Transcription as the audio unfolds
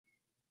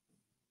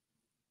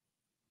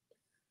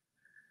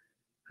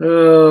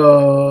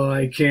Oh,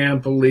 I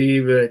can't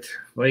believe it.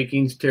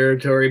 Vikings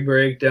territory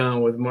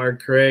breakdown with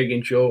Mark Craig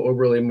and Joe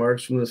Oberle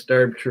Marks from the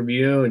Star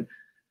Tribune.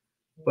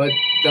 But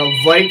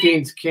the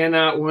Vikings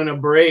cannot win a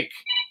break.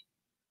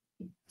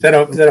 Is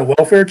that a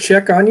welfare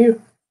check on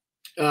you?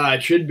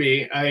 It should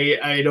be.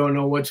 I don't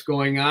know what's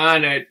going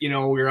on.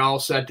 We're all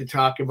set to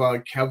talk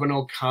about Kevin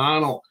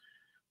O'Connell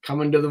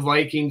coming to the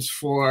Vikings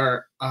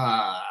for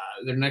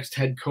their next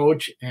head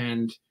coach,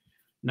 and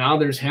now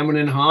there's hemming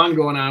and hawing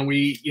going on.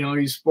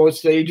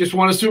 He just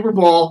won a Super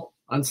Bowl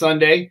on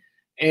Sunday,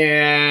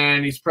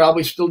 and he's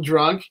probably still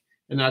drunk,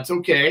 and that's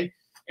okay.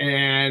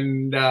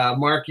 And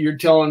Mark, you're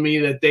telling me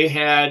that they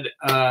had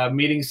a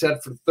meeting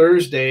set for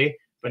Thursday,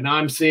 but now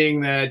I'm seeing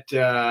that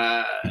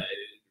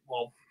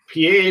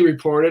PA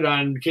reported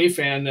on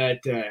KFan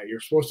that you're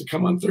supposed to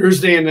come on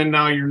Thursday, and then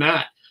now you're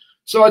not.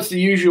 So it's the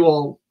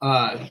usual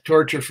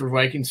torture for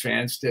Vikings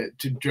fans to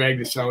drag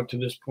this out to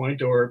this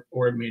point, or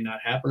it may not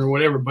happen or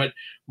whatever. But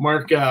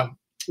Mark,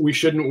 we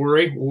shouldn't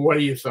worry. What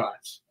are your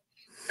thoughts?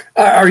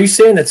 Are you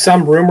saying that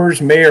some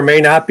rumors may or may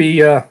not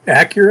be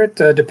accurate,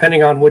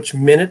 depending on which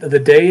minute of the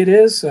day it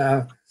is?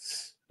 I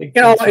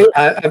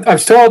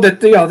was told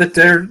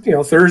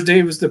that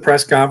Thursday was the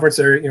press conference.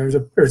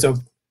 There's a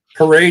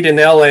parade in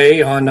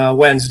LA on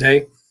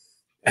Wednesday.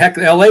 Heck,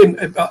 LA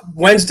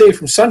Wednesday,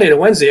 from Sunday to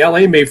Wednesday,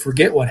 LA may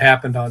forget what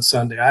happened on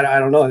Sunday. I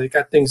don't know. They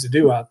got things to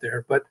do out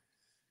there, but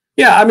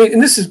yeah, I mean,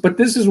 this is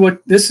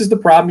the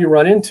problem you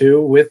run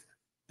into with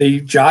the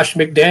Josh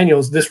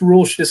McDaniels. This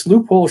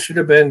loophole should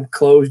have been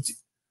closed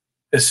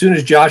as soon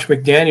as Josh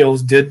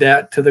McDaniels did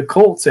that to the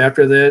Colts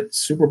after the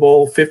Super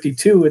Bowl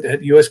 52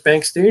 at US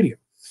Bank Stadium.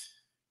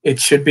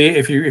 It should be,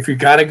 if you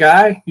got a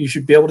guy, you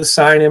should be able to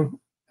sign him.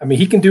 I mean,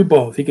 he can do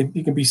both. He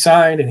can be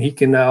signed, and he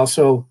can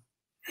also,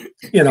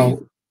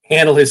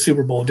 handle his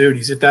Super Bowl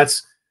duties. If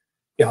that's,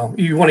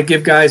 you want to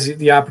give guys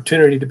the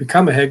opportunity to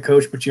become a head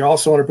coach, but you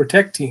also want to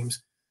protect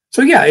teams.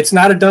 So yeah, it's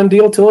not a done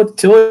deal till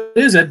it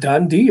is a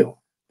done deal.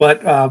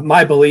 But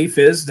my belief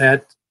is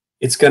that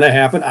it's going to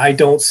happen. I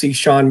don't see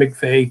Sean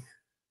McVay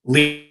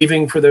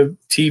leaving for the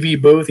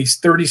TV booth. He's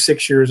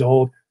 36 years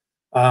old.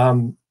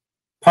 Part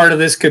of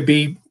this could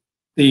be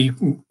the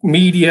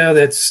media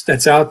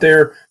that's out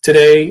there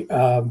today,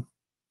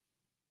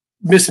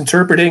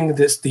 misinterpreting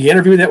the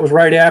interview that was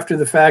right after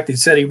the fact. He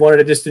said he wanted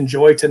to just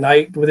enjoy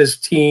tonight with his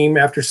team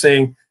after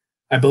saying,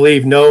 I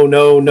believe,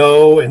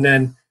 no. And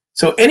then,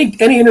 so any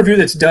interview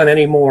that's done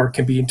anymore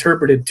can be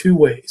interpreted two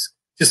ways,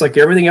 just like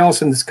everything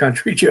else in this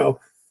country, Joe.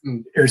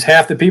 There's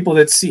half the people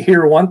that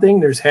hear one thing.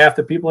 There's half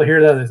the people that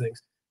hear the other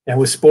things. And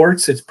with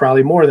sports, it's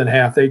probably more than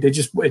half.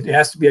 It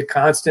has to be a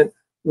constant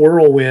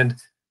whirlwind.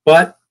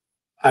 But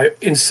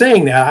in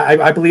saying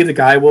that, I believe the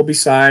guy will be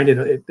signed.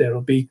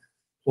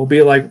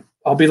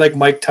 I'll be like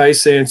Mike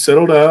Tyson,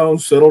 settle down,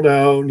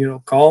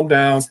 calm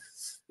down.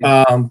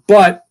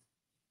 But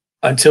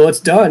until it's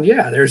done,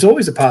 yeah, there's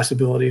always a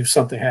possibility of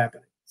something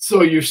happening.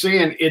 So you're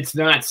saying it's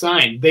not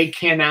signed. They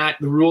cannot,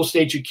 the rule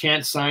states you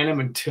can't sign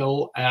them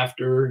until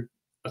after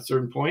a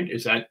certain point.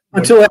 Is that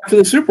until after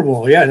the Super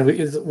Bowl? Yeah,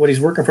 when he's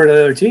working for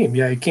another team,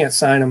 yeah, you can't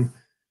sign him.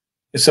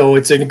 So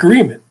it's an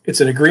agreement.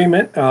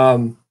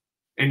 And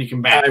you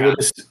can back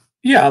out.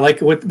 Yeah,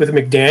 like with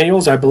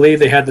McDaniels, I believe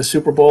they had the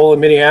Super Bowl in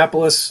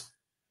Minneapolis.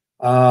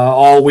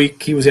 All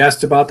week he was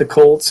asked about the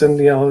Colts and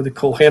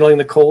handling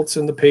the Colts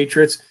and the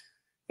Patriots,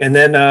 and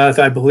then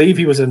I believe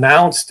he was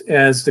announced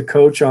as the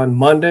coach on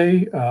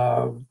Monday,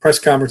 press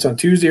conference on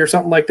Tuesday or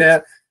something like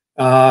that,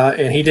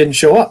 and he didn't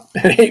show up,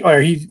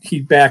 or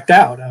he backed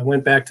out,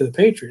 went back to the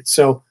Patriots.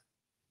 So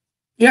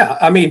yeah,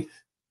 I mean,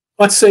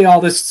 let's say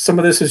some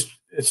of this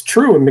is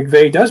true, and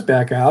McVay does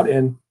back out,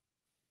 and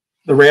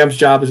the Rams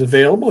job is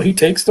available. He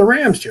takes the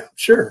Rams job.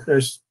 Sure,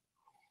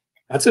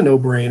 that's a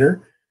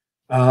no-brainer.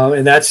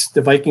 And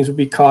the Vikings would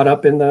be caught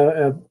up in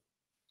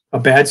a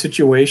bad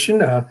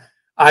situation.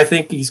 I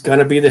think he's going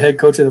to be the head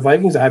coach of the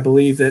Vikings. I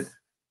believe that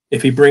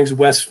if he brings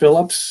Wes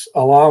Phillips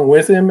along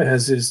with him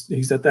that's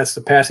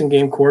the passing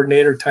game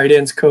coordinator, tight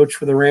ends coach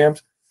for the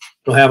Rams,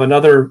 he'll have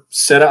another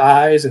set of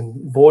eyes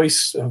and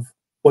voice of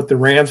what the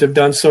Rams have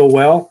done so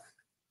well.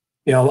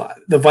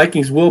 The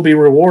Vikings will be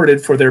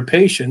rewarded for their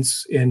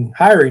patience in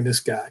hiring this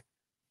guy.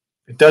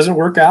 If it doesn't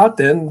work out,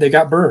 then they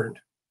got burned.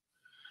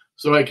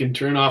 So I can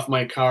turn off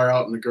my car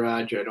out in the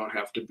garage. I don't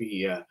have to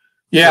be.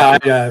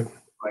 There's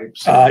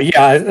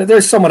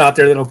someone out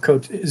there that'll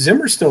coach.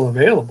 Zimmer's still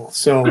available,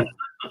 so.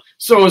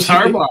 So is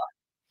Harbaugh.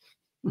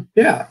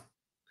 Yeah.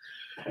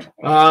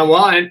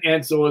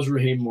 And so is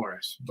Raheem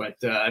Morris. But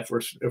if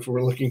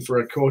we're looking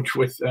for a coach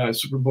with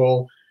Super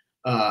Bowl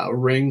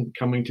ring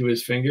coming to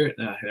his finger,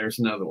 there's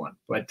another one.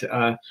 But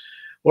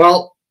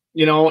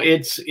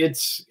it's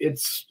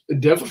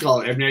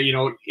difficult. I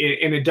mean,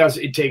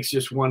 it takes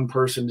just one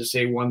person to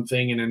say one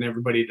thing and then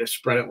everybody to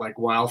spread it like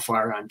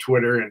wildfire on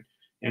Twitter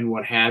and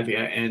what have you.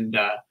 And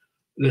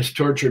this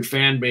tortured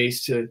fan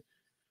base to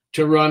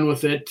run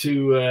with it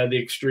to the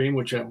extreme,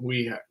 which I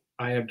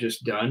have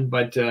just done.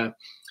 But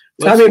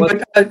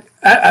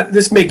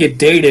this may get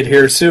dated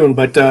here soon,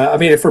 but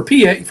for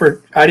PA,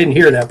 I didn't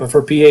hear that, but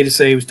for PA to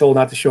say he was told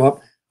not to show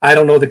up, I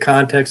don't know the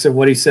context of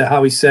what he said,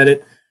 how he said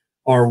it,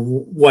 or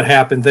what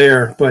happened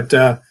there. But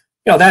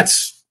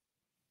that's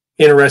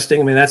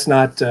interesting. I mean, that's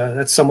not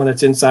that's someone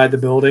that's inside the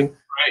building.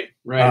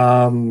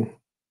 Right.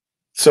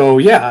 So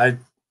yeah,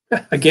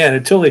 again,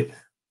 until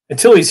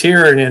he's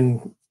here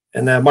and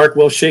Mark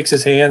Welsh shakes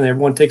his hand and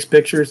everyone takes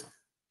pictures,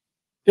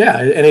 yeah,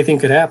 anything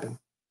could happen.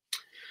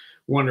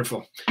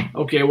 Wonderful.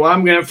 Okay,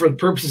 well, for the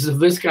purposes of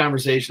this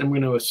conversation, I'm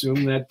going to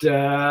assume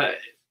that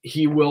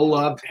he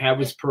will have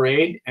his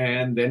parade,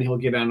 and then he'll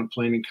get on a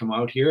plane and come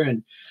out here,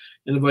 and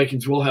the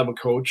Vikings will have a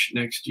coach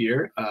next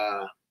year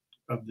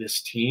of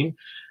this team,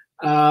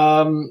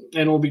 and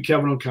it'll be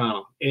Kevin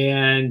O'Connell.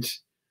 And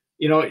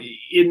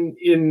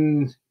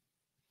in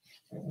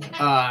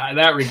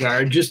that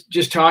regard,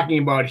 just talking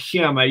about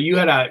him, you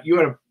had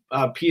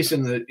a piece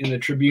in the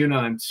Tribune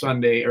on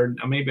Sunday, or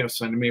maybe it was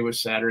Sunday, maybe it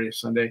was Saturday or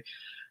Sunday,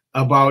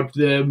 about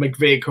the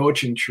McVay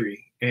coaching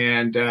tree.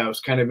 And it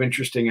was kind of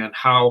interesting on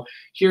how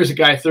here's a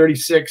guy,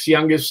 36,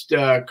 youngest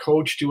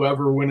coach to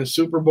ever win a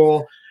Super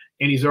Bowl,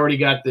 and he's already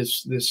got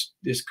this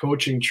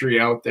coaching tree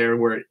out there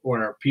where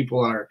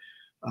people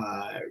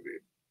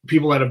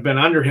that have been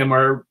under him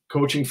are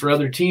coaching for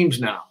other teams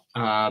now.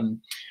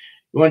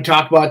 You want to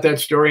talk about that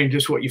story and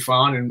just what you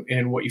found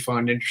and what you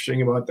found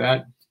interesting about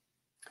that?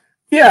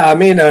 Yeah, I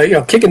mean,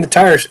 kicking the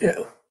tires.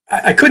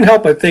 I couldn't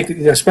help but think,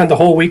 spend the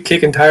whole week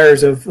kicking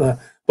tires of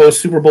both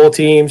Super Bowl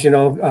teams,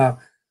 not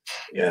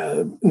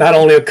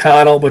only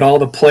O'Connell, but all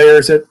the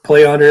players that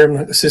play under him,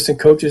 assistant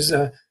coaches,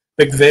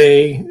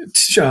 McVay,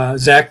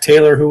 Zach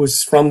Taylor, who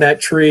was from that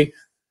tree.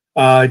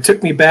 It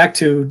took me back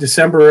to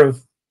December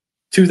of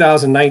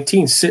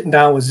 2019, sitting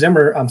down with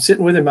Zimmer. I'm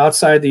sitting with him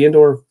outside the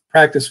indoor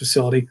practice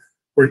facility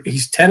where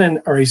he's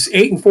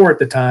 8-4 at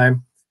the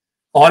time,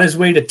 on his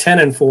way to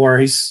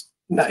 10-4. He's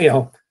not,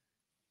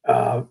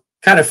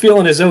 kind of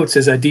feeling his oats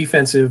as a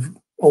defensive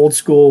old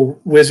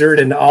school wizard,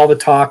 and all the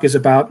talk is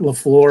about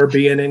LaFleur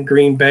being in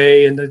Green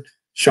Bay and the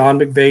Sean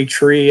McVay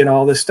tree and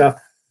all this stuff.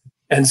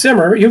 And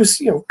Zimmer, he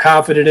was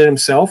confident in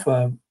himself,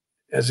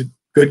 as a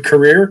good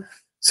career,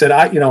 said,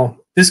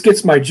 this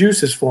gets my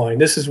juices flowing.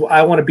 This is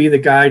I want to be the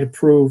guy to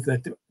prove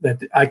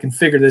that I can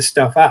figure this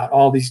stuff out.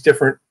 All these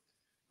different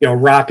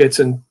rockets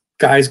and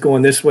guys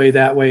going this way,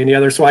 that way, and the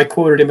other. So I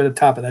quoted him at the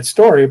top of that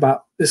story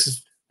about this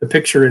is the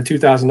picture in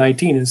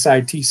 2019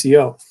 inside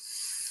TCO.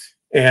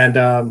 And,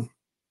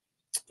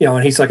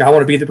 and he's like, I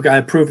want to be the guy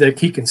to prove that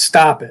he can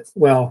stop it.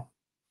 Well,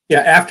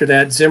 yeah, after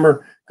that,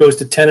 Zimmer goes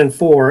to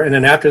 10-4. And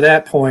then after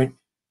that point,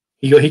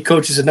 he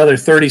coaches another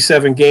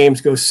 37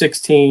 games, goes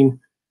 16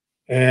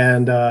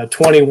 and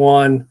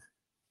 21.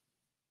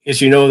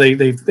 As you know,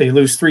 they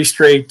lose 3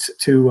 straight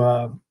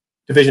to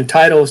division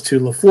titles to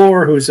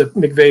LaFleur, who's a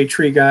McVay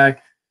tree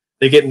guy.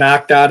 They get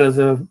knocked out of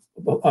the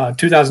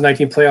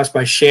 2019 playoffs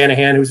by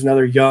Shanahan, who's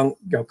another young,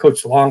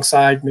 coached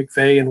alongside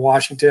McVay in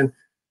Washington,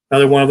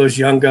 another one of those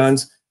young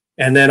guns.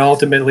 And then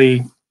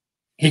ultimately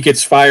he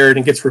gets fired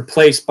and gets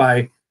replaced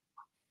by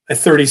a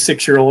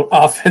 36-year-old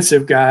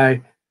offensive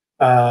guy.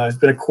 Has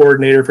been a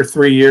coordinator for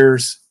 3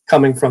 years,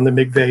 coming from the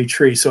McVay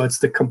tree. So it's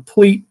the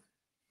complete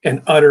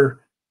and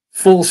utter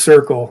full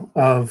circle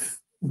of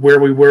where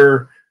we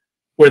were,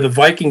 where the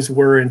Vikings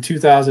were in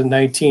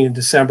 2019 in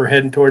December,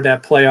 heading toward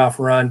that playoff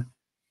run,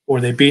 where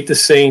they beat the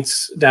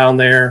Saints down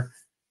there,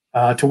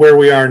 to where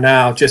we are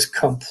now, just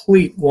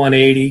complete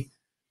 180.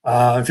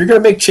 If you're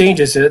going to make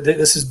changes,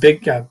 this is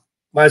big.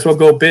 Might as well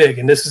go big,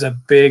 and this is a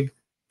big,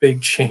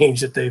 big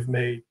change that they've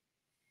made.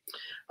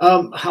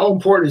 How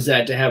important is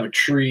that to have a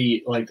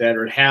tree like that,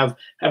 or have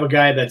a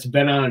guy that's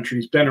been on a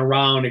tree, he's been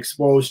around,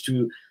 exposed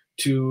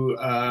to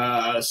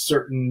a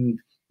certain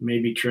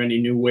maybe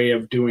trendy new way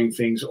of doing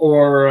things,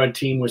 or a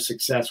team was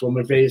successful?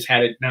 McVay's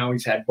had it now;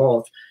 he's had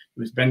both.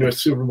 He's been to a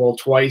Super Bowl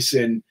twice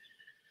in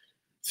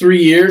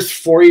 3 years,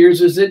 4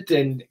 years is it?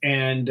 And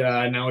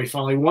now he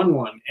finally won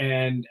one.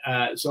 And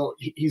so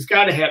he's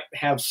got to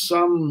have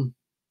some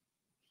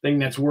thing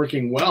that's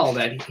working well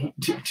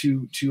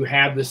to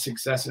have the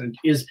success. And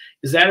is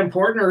that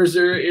important, or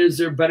is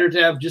there better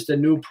to have just a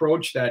new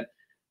approach that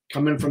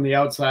come in from the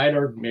outside,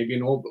 or maybe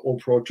an old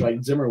approach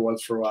like Zimmer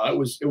was for a while? It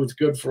was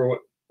good for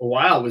a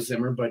while with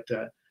Zimmer, but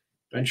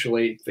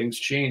eventually things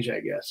change,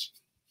 I guess.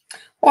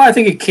 Well, I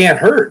think it can't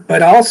hurt,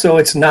 but also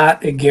it's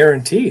not a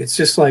guarantee. It's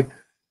just like,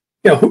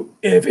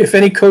 if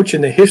any coach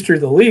in the history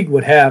of the league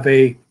would have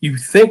a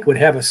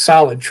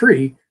solid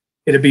tree,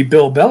 it'd be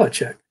Bill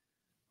Belichick.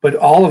 But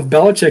all of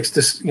Belichick's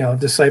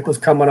disciples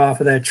coming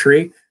off of that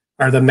tree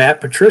are the Matt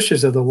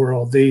Patricias of the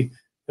world, the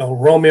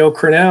Romeo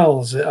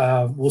Crennels.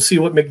 We'll see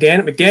what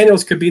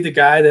McDaniels could be the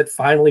guy that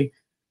finally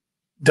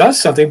does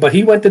something, but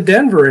he went to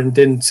Denver and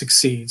didn't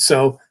succeed.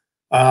 So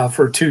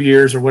for 2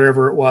 years or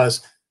whatever it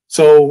was.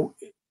 So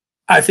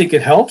I think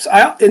it helps.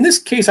 In this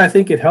case, I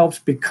think it helps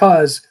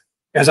because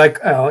as I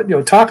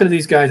talking to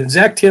these guys, and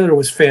Zach Taylor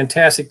was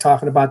fantastic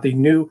talking about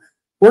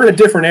we're in a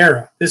different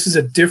era. This is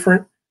a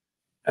different.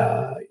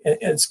 And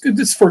it's good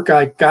for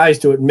guys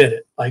to admit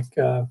it. Like,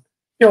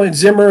 in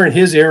Zimmer and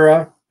his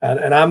era,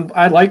 and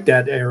I like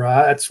that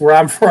era. That's where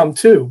I'm from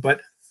too.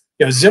 But,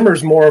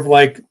 Zimmer's more of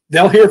like,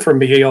 they'll hear from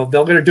me. They're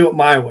going to do it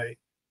my way.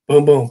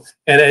 Boom, boom.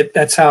 And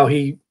that's how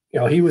he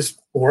was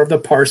more of the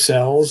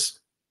Parcells,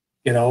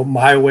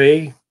 my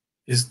way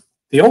is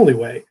the only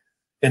way.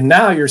 And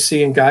now you're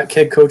seeing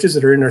head coaches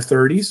that are in their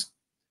 30s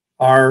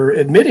are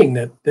admitting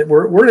that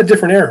we're in a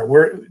different era.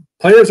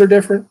 Players are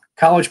different.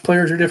 College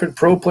players are different.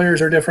 Pro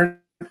players are different.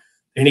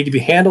 They need to be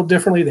handled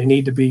differently. They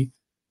need to be,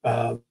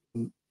 have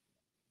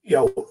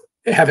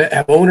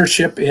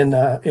ownership in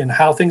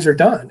how things are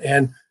done.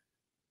 And,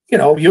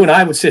 you and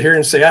I would sit here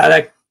and say,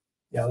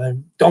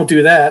 don't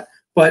do that.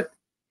 But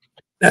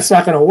that's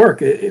not going to work.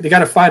 They got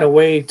to find a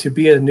way to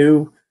be a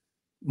new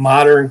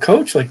modern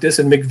coach like this.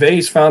 And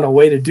McVay's found a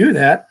way to do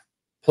that.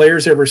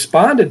 Players have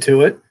responded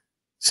to it.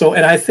 So,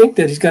 and I think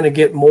that he's going to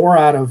get more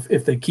out of,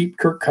 if they keep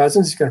Kirk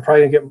Cousins, he's going to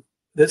probably get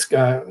this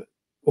guy,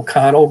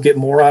 O'Connell, get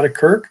more out of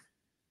Kirk.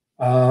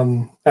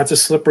 That's a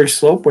slippery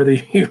slope, whether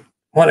you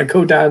want to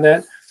go down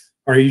that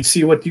or you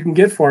see what you can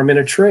get for him in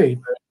a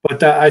trade.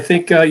 But I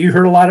think you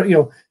heard a lot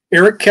of,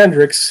 Eric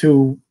Kendricks,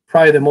 who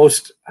probably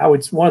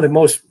one of the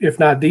most, if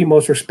not the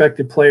most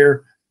respected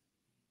player,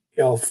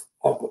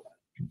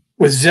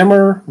 with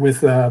Zimmer,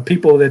 with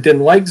people that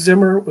didn't like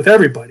Zimmer, with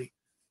everybody.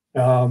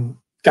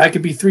 Guy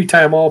could be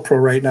 3-time All-Pro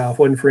right now if it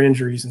wasn't for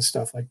injuries and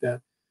stuff like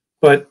that.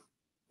 But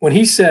when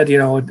he said,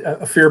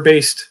 a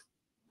fear-based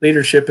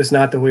leadership is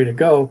not the way to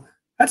go,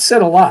 that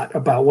said a lot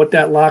about what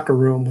that locker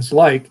room was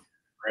like.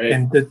 Right.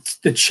 And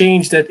the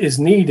change that is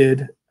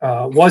needed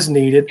was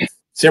needed.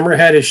 Zimmer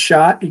had his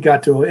shot. He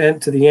got to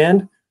the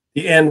end.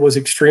 The end was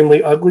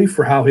extremely ugly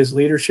for how his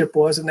leadership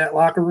was in that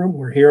locker room.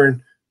 We're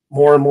hearing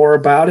more and more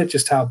about it,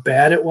 just how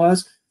bad it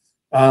was.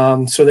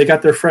 So they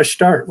got their fresh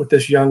start with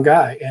this young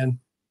guy. And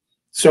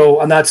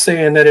so I'm not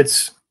saying that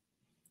it's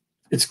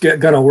going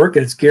to work.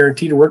 It's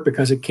guaranteed to work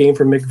because it came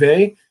from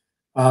McVay.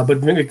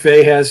 But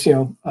McVay has,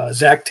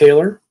 Zach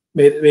Taylor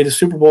made a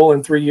Super Bowl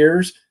in 3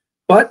 years.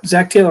 But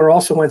Zach Taylor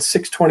also went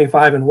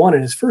 6-25-1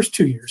 in his first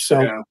 2 years.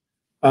 So,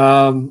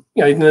 and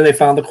then they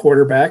found the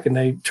quarterback and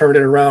they turned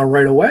it around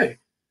right away.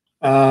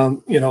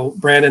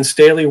 Brandon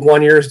Staley,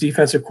 1 year as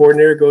defensive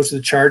coordinator, goes to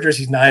the Chargers.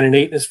 He's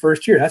 9-8 in his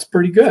first year. That's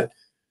pretty good.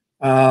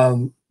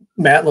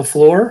 Matt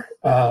LaFleur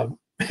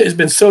has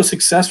been so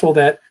successful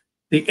that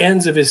the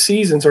ends of his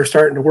seasons are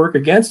starting to work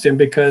against him,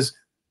 because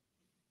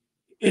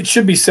it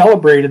should be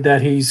celebrated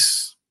that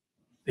he's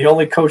the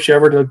only coach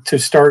ever to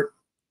start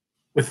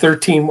with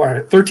 13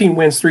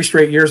 wins 3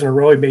 straight years in a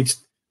row. He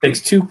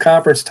makes 2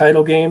 conference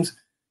title games,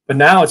 but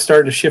now it's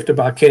starting to shift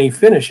about, can he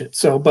finish it?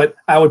 So, but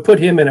I would put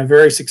him in a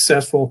very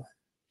successful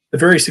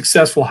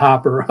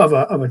hopper of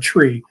a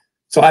tree.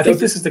 So I think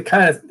this is the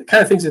kind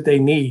of things that they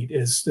need,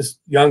 is this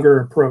younger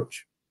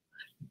approach.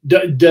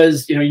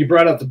 Does you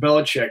brought up the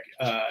Belichick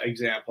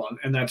example,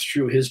 and that's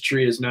true. His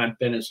tree has not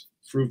been as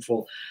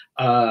fruitful.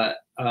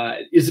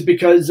 Is it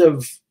because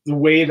of the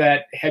way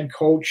that head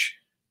coach,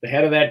 the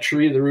head of that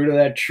tree, the root of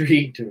that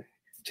tree,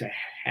 to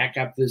hack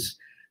up this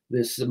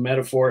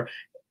metaphor,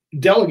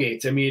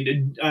 delegates? I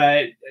mean,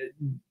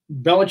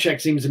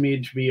 Belichick seems to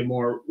me to be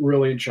more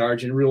really in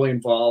charge and really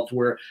involved.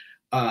 Where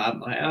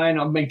I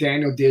know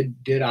McDaniel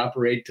did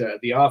operate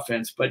the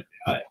offense, but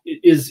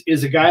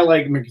is a guy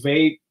like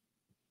McVay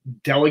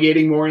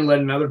delegating more and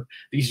letting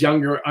these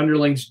younger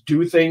underlings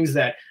do things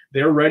that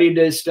they're ready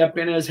to step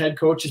in as head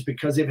coaches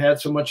because they've had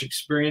so much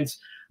experience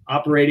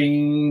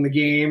operating the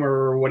game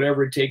or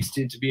whatever it takes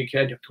to be a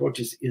head coach?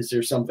 Is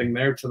there something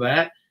there to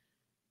that?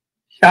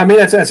 I mean,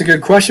 that's a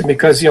good question,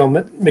 because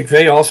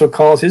McVay also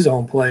calls his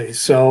own plays.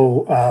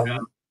 So,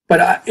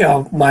 but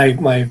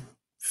my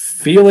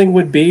feeling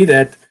would be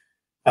that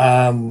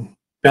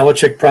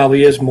Belichick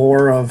probably is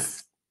more of,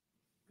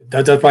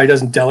 probably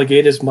doesn't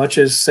delegate as much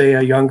as, say,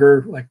 a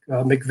younger like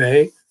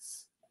McVay.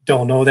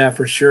 Don't know that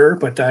for sure,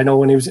 but I know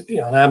when he was,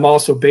 and I'm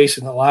also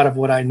basing a lot of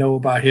what I know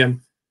about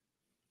him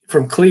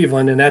from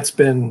Cleveland, and that's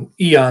been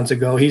eons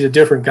ago. He's a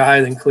different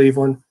guy than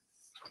Cleveland.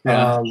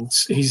 Yeah.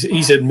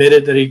 He's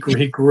admitted that he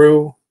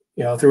grew,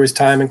 through his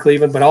time in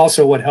Cleveland, but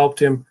also what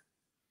helped him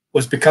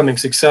was becoming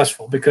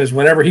successful, because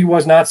whenever he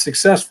was not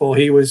successful,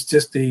 he was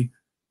just the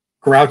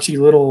grouchy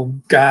little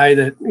guy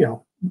that,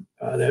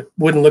 that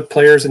wouldn't look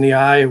players in the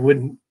eye. It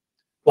wouldn't,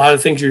 a lot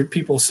of things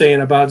people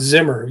saying about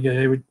Zimmer,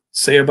 they would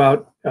say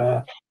about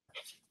the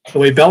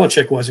way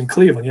Belichick was in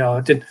Cleveland.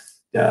 It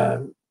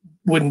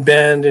wouldn't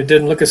bend. It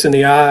didn't look us in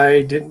the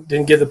eye.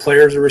 Didn't give the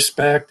players the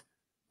respect.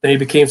 Then he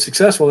became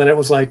successful. Then it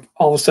was like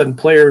all of a sudden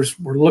players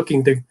were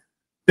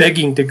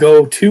begging to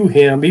go to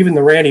him. Even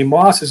the Randy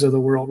Mosses of the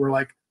world were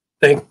like,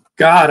 thank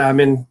God I'm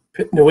in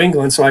New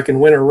England so I can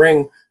win a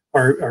ring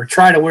or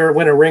try to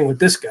win a ring with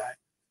this guy.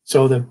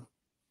 So the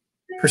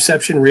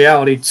perception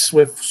reality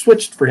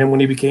switched for him when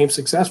he became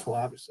successful,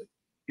 obviously.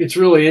 It's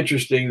really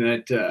interesting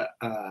that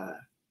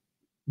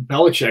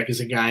Belichick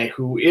is a guy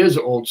who is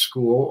old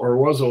school, or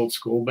was old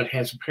school, but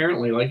has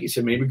apparently, like you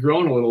said, maybe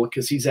grown a little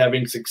because he's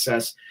having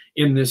success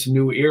in this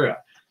new era.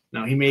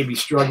 Now, he may be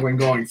struggling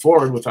going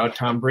forward without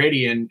Tom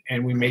Brady,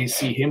 and we may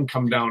see him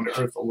come down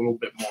to earth a little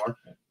bit more.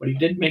 But he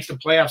did make the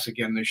playoffs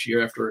again this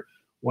year after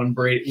 1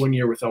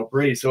 year without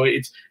Brady. So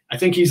I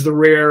think he's the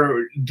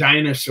rare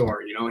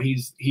dinosaur.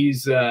 He's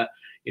the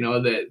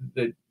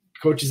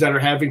coaches that are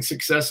having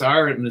success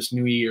are in this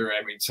new year.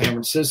 I mean, San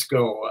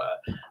Francisco,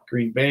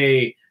 Green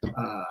Bay,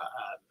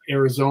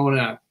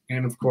 Arizona,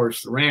 and of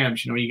course the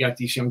Rams. You got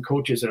these young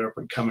coaches that are up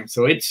and coming.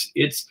 So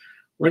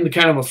we're in the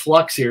kind of a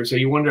flux here. So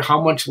you wonder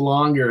how much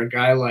longer a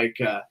guy like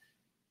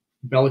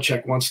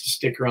Belichick wants to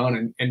stick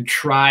around and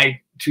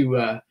try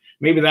to.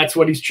 Maybe that's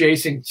what he's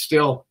chasing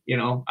still.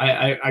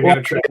 I got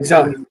to try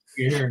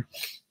here.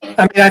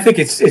 I mean, I think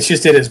it's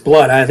just in his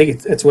blood. I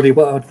think it's what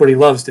he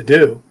loves to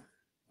do.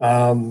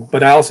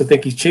 But I also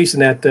think he's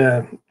chasing that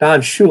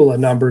Don Shula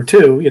number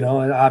too.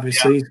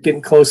 Obviously he's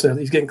getting close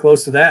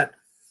to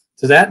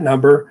that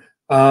number.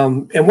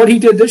 And what he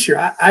did this year,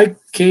 I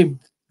came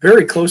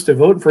very close to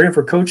voting for him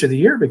for Coach of the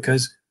Year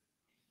because,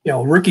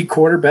 rookie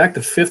quarterback,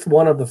 the fifth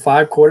one of the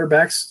 5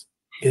 quarterbacks,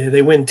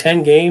 they win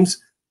 10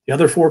 games. The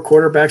other 4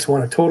 quarterbacks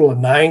won a total of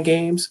 9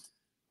 games.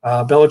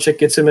 Belichick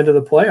gets him into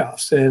the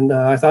playoffs, and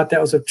I thought that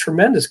was a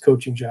tremendous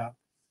coaching job.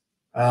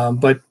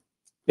 But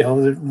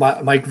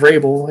Mike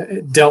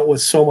Vrabel dealt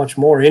with so much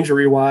more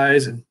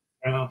injury-wise,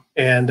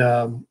 and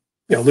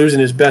losing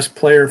his best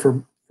player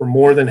for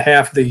more than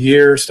half the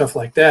year, stuff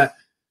like that.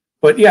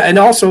 But yeah, and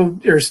also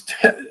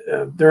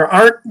there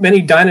aren't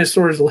many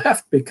dinosaurs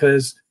left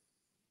because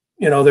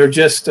they're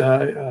just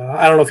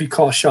I don't know if you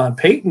call Sean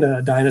Payton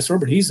a dinosaur,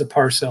 but he's a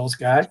Parcells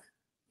guy.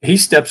 He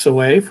steps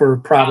away for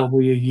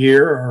probably a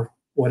year or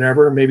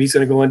whatever. Maybe he's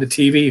going to go into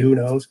TV. Who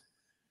knows?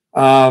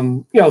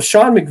 Sean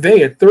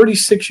McVay at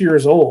 36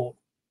 years old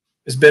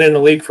has been in the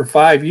league for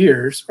 5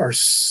 years or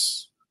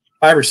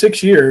 5 or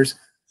 6 years.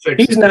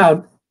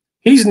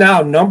 He's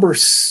now number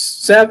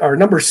 7 or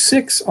number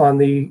 6 on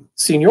the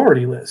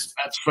seniority list.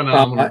 That's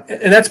phenomenal.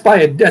 And that's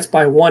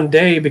by one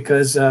day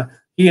because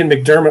he and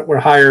McDermott were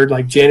hired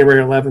like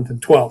January 11th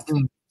and 12th.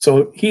 Mm.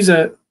 So he's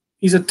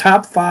a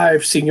top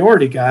 5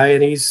 seniority guy,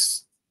 and he's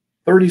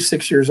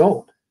 36 years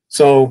old.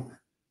 So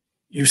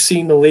you've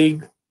seen the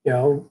league,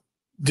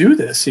 do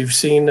this. You've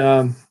seen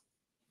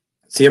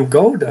see him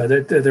go.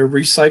 They're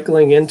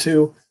recycling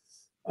into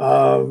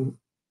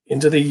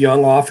the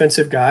young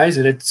offensive guys,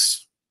 and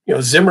it's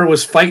Zimmer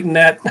was fighting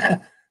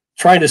that,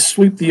 trying to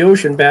sweep the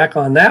ocean back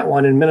on that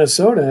one in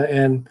Minnesota,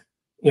 and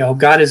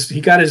got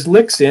his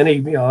licks in.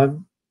 He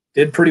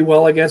did pretty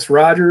well against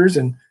Rodgers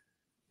and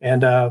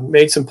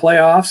made some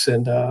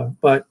playoffs,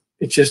 but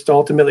it just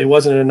ultimately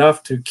wasn't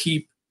enough to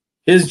keep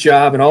his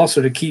job and also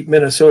to keep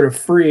Minnesota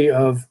free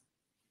of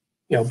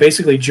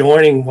basically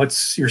joining what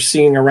you're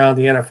seeing around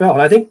the NFL.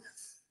 And I think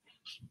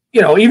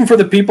even for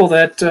the people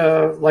that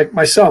like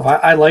myself,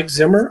 I like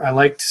Zimmer. I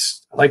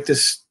liked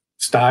his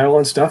style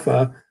and stuff.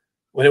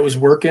 When it was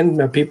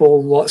working,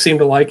 people seemed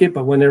to like it,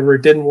 but whenever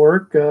it didn't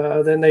work,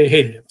 then they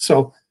hated him.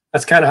 So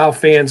that's kind of how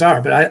fans are.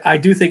 But I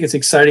do think it's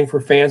exciting for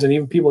fans and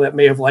even people that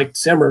may have liked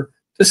Zimmer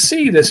to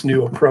see this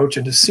new approach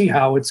and to see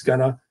how it's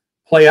going to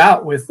play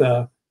out with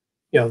the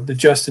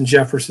Justin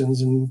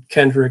Jeffersons and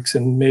Kendricks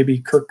and maybe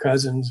Kirk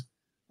Cousins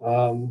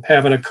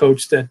having a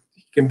coach that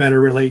he can better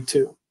relate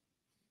to.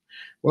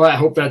 Well, I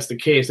hope that's the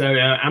case.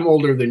 I'm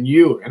older than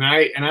you, and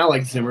I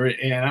like Zimmer,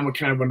 and I'm a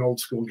kind of an old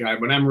school guy,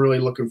 but I'm really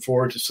looking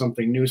forward to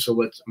something new.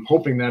 So I'm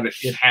hoping that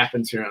it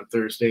happens here on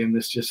Thursday, and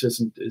this just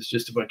it's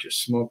just a bunch of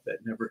smoke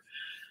that never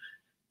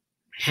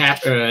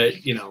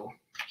happened.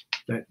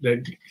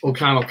 That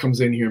O'Connell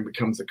comes in here and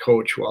becomes the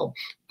coach. Well,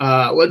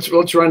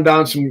 let's run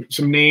down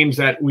some names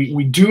that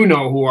we do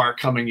know who are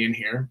coming in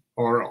here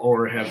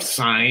or have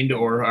signed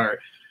or are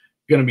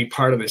going to be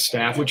part of the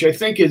staff, which I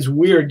think is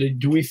weird.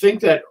 Do we think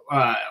that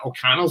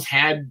O'Connell's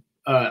had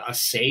a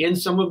say in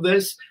some of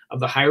this, of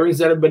the hirings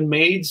that have been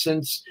made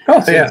since?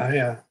 Oh,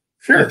 yeah,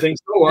 sure. I think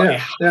so.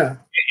 Yeah.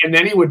 And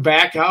then he would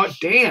back out.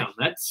 Damn,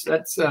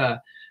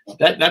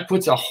 that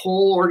puts a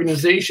whole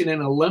organization in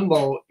a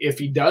limbo if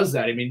he does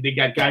that. I mean, they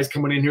got guys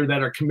coming in here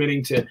that are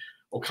committing to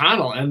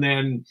O'Connell, and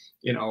then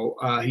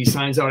he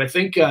signs out. I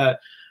think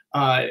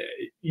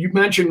you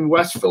mentioned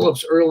Wes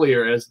Phillips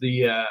earlier as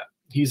the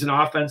he's an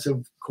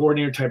offensive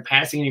coordinator type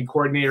passing game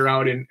coordinator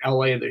out in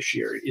LA this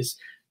year.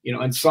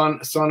 And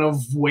son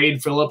of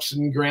Wade Phillips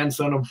and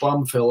grandson of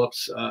Bum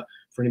Phillips,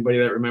 for anybody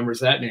that remembers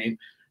that name.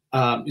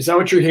 Is that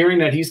what you're hearing,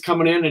 that he's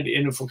coming in, and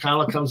if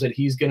O'Connell comes, that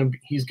he's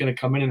gonna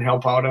come in and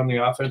help out on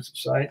the offensive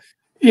side?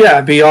 Yeah,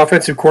 be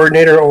offensive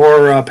coordinator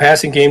or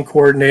passing game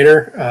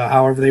coordinator,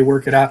 however they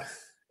work it out.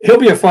 He'll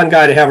be a fun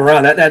guy to have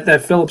around.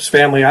 That Phillips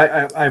family.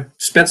 I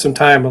spent some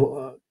time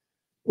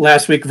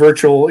last week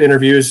virtual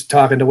interviews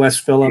talking to Wes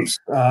Phillips.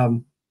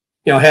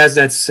 Has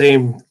that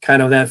same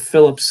kind of that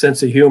Phillips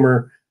sense of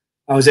humor.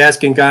 I was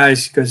asking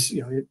guys because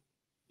you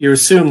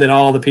assume that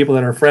all the people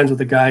that are friends with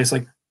the guys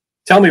like.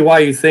 Tell me why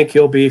you think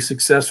he'll be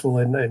successful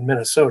in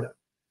Minnesota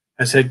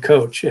as head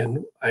coach.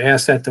 And I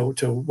asked that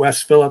to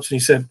Wes Phillips, and he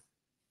said,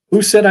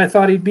 "Who said I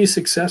thought he'd be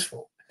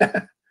successful?"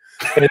 And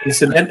he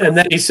said, and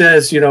then he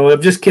says,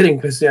 "I'm just kidding,"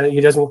 because he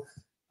doesn't.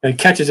 He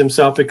catches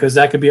himself because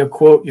that could be a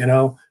quote,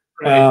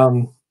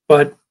 Right.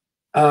 But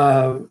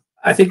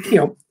I think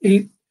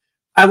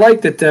I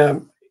like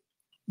that.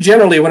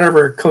 generally,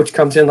 whenever a coach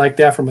comes in like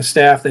that from a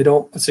staff,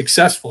 a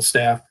successful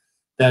staff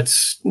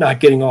that's not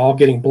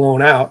getting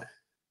blown out,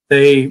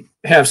 they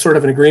have sort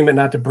of an agreement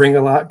not to bring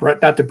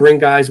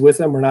guys with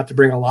them, or not to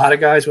bring a lot of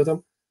guys with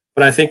them.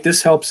 But I think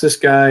this helps this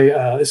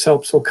guy. This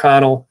helps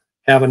O'Connell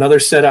have another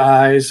set of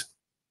eyes,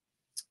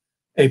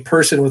 a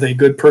person with a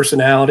good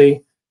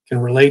personality, can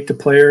relate to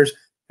players,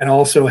 and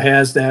also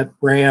has that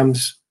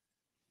Rams,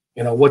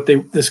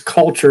 this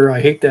culture.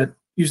 I hate that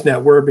using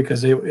that word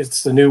because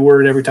it's the new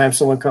word every time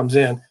someone comes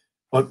in,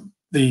 but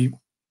the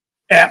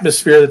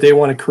atmosphere that they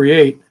want to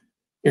create.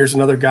 Here's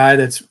another guy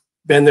that's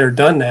been there,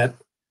 done that,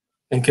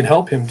 and can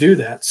help him do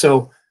that.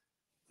 So,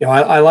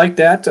 I like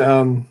that.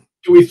 Do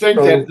we think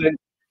that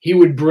he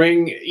would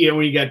bring,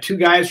 when you got two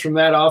guys from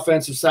that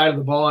offensive side of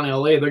the ball in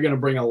LA, they're going to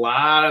bring a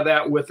lot of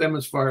that with them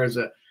as far as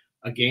a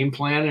game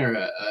plan or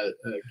a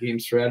game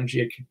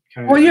strategy?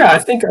 I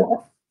think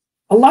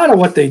a lot of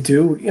what they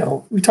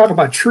do, we talk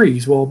about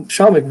trees. Well,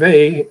 Sean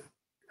McVay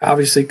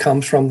obviously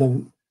comes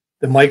from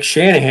the Mike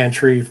Shanahan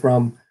tree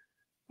from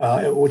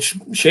which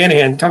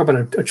Shanahan, talk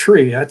about a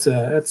tree. That's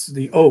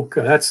the oak.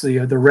 That's the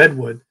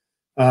redwood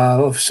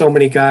of so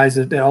many guys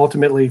that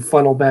ultimately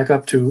funnel back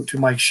up to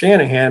Mike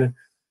Shanahan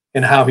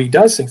and how he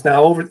does things.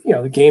 Now, over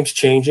the game's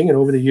changing, and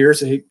over the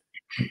years,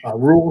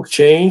 rules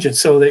change, and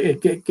so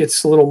it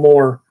gets a little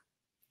more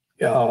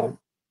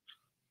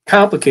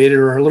complicated,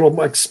 or a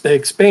little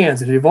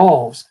expands. It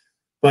evolves.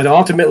 But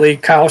ultimately,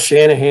 Kyle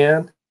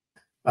Shanahan,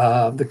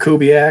 the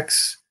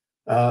Kubiaks,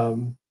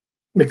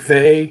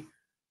 McVay,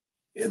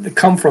 they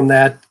come from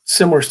that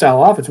similar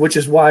style offense, which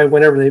is why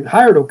whenever they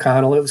hired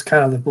O'Connell, it was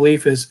kind of the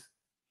belief is,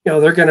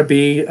 they're going to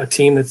be a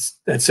team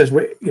that says,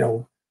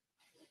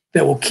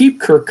 that will keep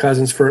Kirk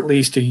Cousins for at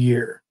least a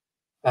year,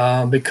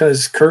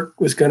 because Kirk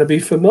was going to be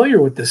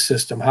familiar with this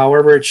system.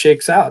 However it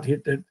shakes out,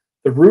 the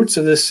roots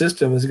of this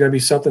system is going to be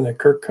something that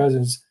Kirk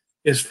Cousins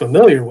is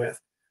familiar with.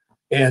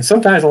 And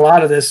sometimes a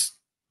lot of this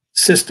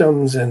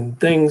systems and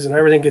things and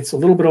everything gets a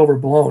little bit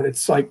overblown.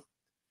 It's like,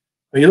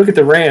 when you look at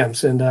the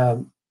Rams and,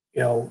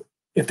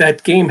 if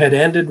that game had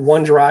ended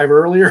one drive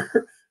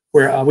earlier,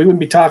 where we wouldn't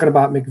be talking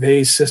about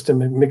McVay's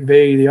system and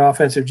McVay, the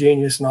offensive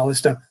genius, and all this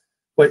stuff.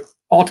 But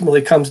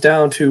ultimately comes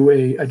down to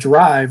a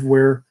drive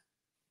where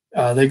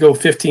they go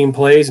 15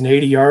 plays and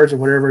 80 yards or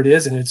whatever it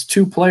is, and it's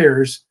two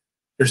players.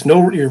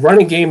 Your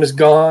running game is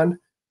gone.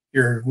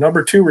 Your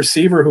number 2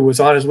 receiver, who was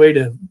on his way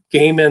to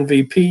game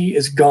MVP,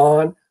 is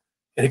gone,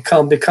 and it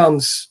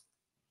becomes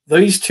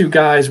these two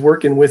guys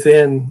working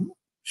within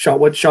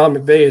what Sean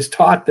McVay has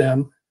taught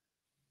them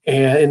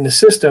and in the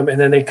system, and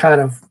then they kind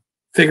of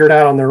figure it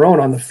out on their own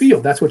on the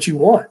field. That's what you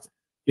want.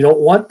 You don't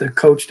want the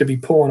coach to be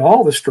pulling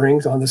all the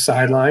strings on the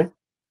sideline.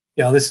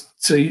 So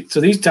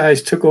these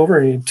guys took over,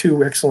 and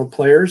 2 excellent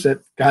players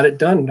that got it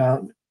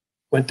done,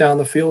 went down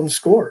the field and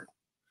scored.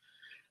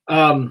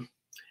 So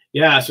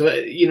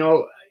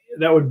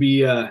that would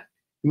be.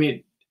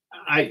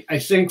 I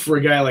think for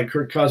a guy like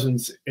Kirk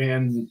Cousins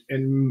and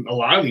a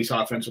lot of these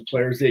offensive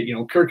players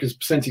that Kirk has,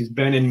 since he's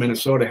been in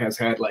Minnesota, has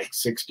had like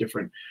 6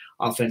 different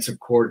offensive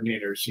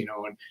coordinators,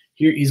 and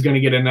he's going to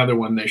get another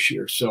one this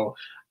year. So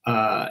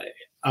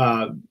the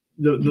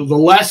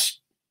less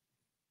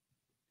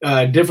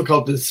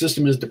difficult the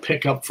system is to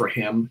pick up for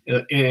him,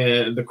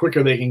 the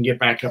quicker they can get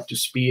back up to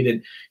speed.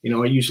 And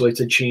usually it's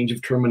a change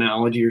of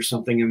terminology or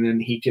something, and then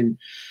he can.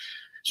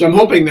 So I'm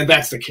hoping that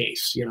that's the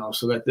case,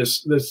 so that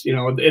this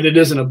it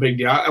isn't a big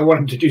deal. I want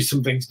him to do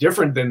some things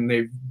different than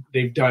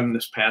they've done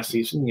this past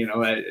season,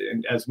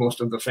 as most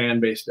of the fan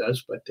base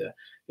does. But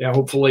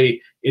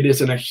hopefully it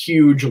isn't a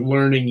huge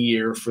learning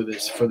year for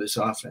this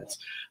offense.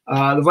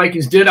 The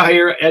Vikings did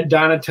hire Ed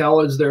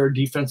Donatel as their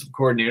defensive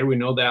coordinator. We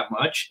know that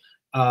much.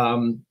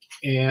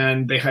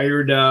 And they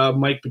hired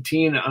Mike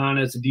Pettine on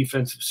as a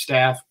defensive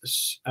staff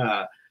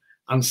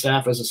on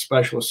staff as a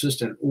special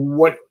assistant.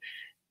 What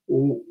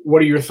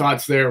are your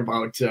thoughts there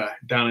about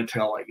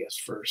Donatel, I guess,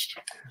 first?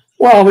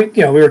 Well, we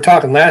were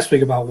talking last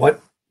week about what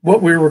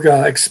we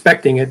were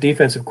expecting at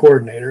defensive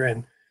coordinator,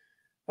 and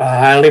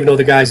I don't even know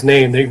the guy's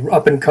name. The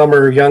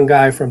up-and-comer young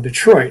guy from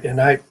Detroit, and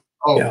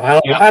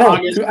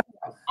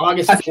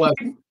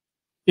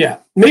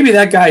maybe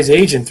that guy's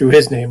agent threw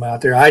his name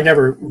out there. I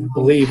never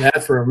believed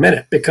that for a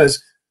minute,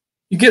 because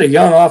you get a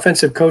young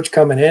offensive coach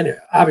coming in.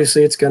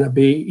 Obviously, it's going to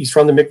be, he's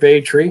from the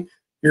McVay tree.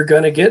 You're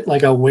going to get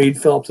like a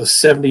Wade Phillips, a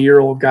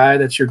 70-year-old guy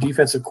that's your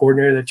defensive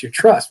coordinator that you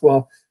trust.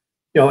 Well,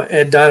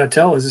 Ed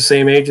Donatel is the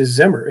same age as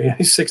Zimmer.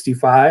 He's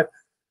 65.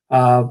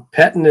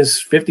 Pettine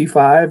is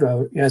 55.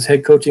 Has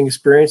head coaching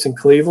experience in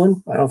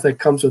Cleveland. I don't know if that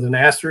comes with an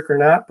asterisk or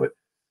not, but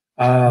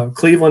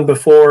Cleveland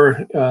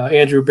before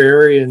Andrew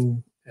Berry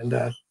and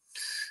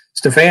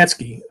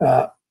Stefanski.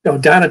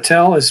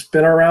 Donatel has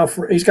been around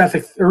he's got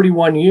like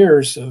 31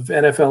 years of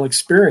NFL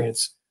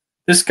experience.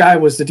 This guy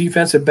was the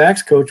defensive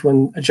backs coach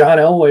when John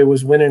Elway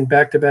was winning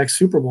back-to-back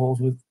Super Bowls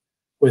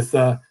with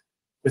the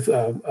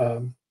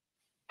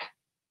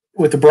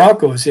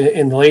Broncos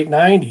in the late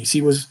 90s.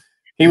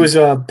 He was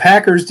a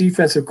Packers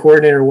defensive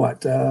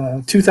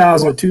coordinator,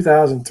 2000 to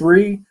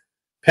 2003.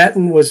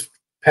 Pettine was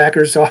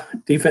Packers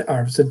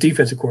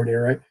defensive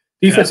coordinator, right?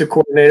 defensive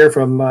coordinator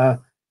from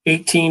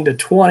 18 to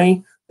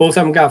 20. Both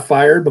of them got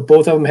fired, but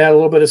both of them had a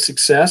little bit of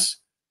success.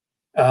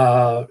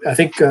 I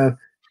think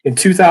in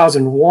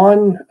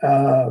 2001,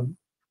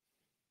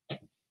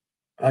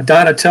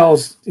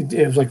 Donatell's,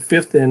 it was like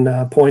fifth in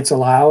points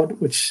allowed,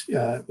 which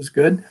was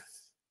good.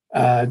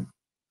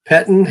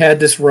 Pettine had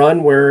this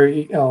run where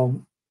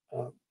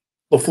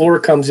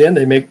LaFleur comes in,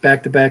 they make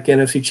back-to-back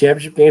NFC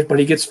Championship games, but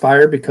he gets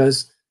fired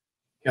because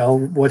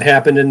what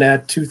happened in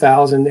that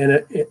 2000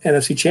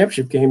 NFC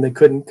Championship game, they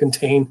couldn't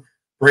contain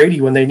Brady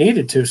when they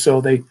needed to.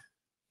 So they,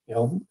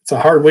 it's a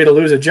hard way to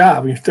lose a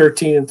job. You're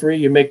 13-3,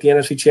 you make the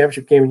NFC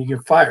Championship game and you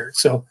get fired.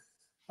 So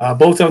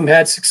both of them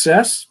had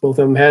success. Both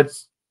of them had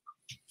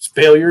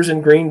failures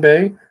in Green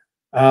Bay.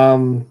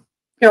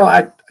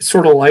 I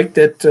sort of like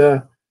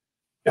that.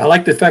 I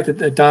like the fact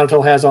that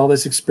Donatell has all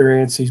this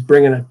experience. He's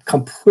bringing a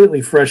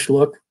completely fresh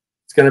look.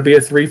 It's going to be a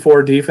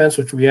 3-4 defense,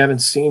 which we haven't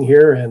seen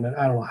here in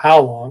I don't know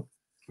how long.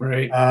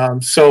 Right. I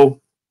was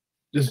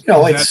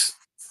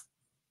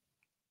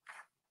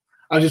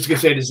just gonna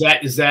say,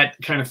 is that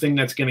kind of thing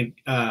that's going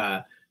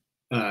to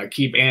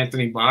keep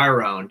Anthony Barr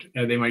around?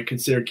 They might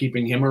consider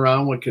keeping him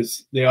around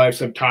because they always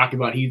have talked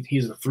about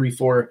he's a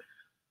 3-4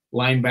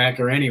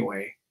 linebacker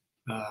anyway.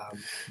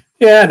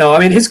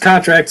 His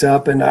contract's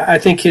up, and I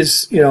think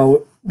his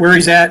where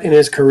he's at in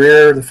his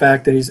career, the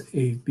fact that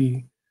he'd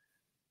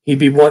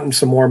be wanting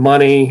some more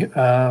money,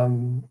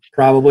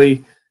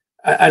 probably.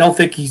 I don't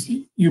think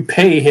you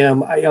pay him.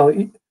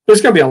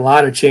 There's going to be a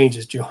lot of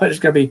changes, Joe. There's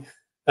going to be,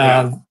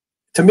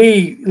 to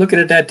me, looking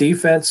at that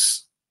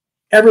defense,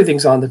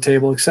 everything's on the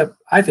table except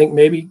I think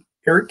maybe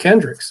Eric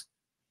Kendricks.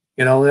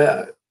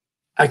 Hunter's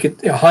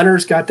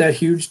got that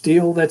huge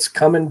deal that's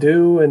coming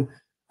due,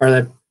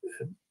 or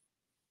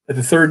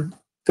the third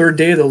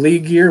day of the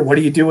league year. What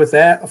do you do with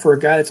that for a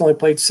guy that's only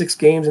played 6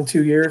 games in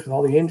 2 years with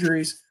all the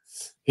injuries?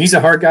 He's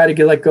a hard guy to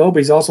get let go, but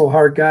he's also a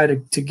hard guy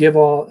to give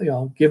all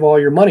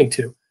your money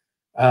to.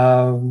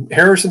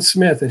 Harrison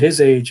Smith at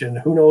his age, and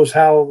who knows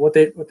what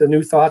the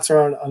new thoughts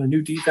are on a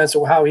new defense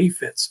or how he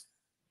fits.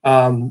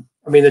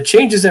 The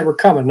changes that were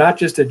coming, not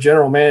just a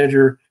general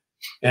manager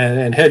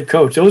and head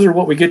coach, those are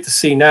what we get to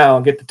see now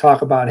and get to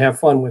talk about and have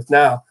fun with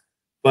now.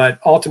 But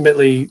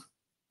ultimately,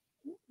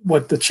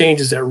 what the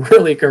changes that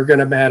really are going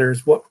to matter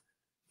is what,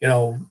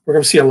 we're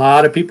going to see a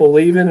lot of people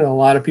leaving and a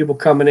lot of people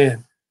coming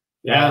in.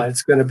 Yeah.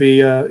 It's going to be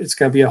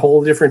a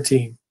whole different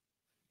team.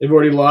 They've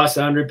already lost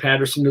Andre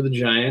Patterson to the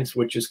Giants,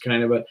 which is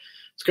kind of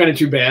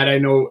too bad. I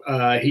know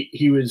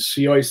he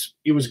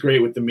was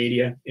great with the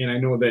media, and I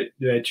know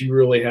that you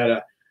really had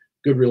a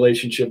good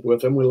relationship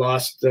with him. We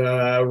lost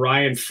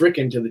Ryan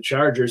Frickin to the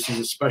Chargers. He's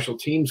a special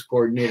teams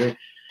coordinator,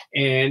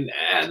 and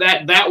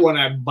that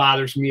one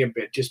bothers me a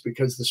bit just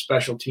because the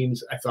special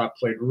teams I thought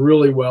played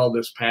really well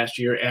this past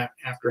year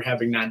after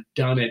having not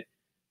done it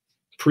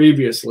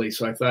previously.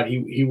 So I thought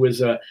he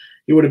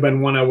would have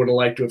been one I would have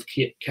liked to have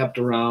kept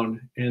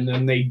around. And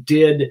then they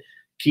did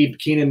keep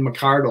Keenan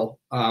McCardle,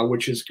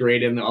 which is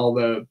great, and all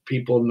the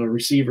people in the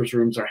receivers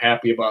rooms are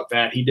happy about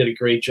that. He did a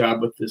great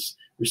job with this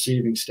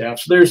receiving staff.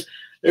 So there's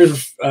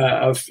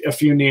a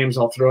few names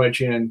I'll throw at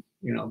you, and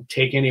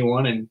take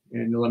anyone and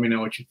let me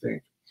know what you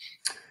think.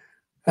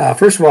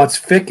 First of all, it's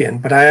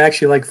Ficken, but I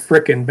actually like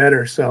Frickin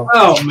better. So.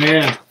 Oh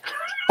man.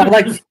 I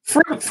like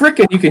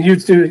Frickin. You can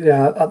use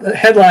the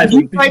headlines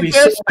would be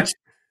so much.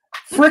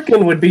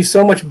 Frickin would be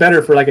so much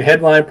better for like a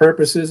headline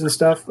purposes and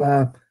stuff.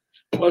 Ryan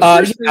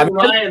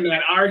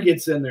that R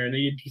gets in there, and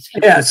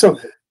So,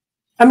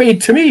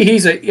 to me,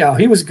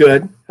 he was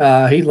good.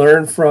 He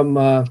learned from.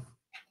 That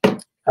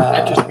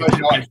just shows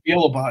you how I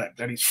feel about it.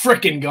 That he's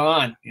frickin'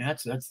 gone. Yeah,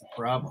 that's the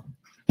problem.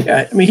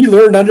 Yeah, he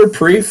learned under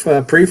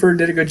Preef. Prefer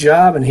did a good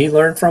job, and he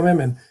learned from him.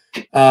 And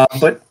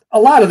but a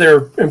lot of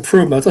their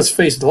improvements, let's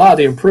face it, a lot of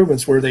the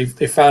improvements were they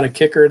found a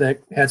kicker that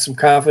had some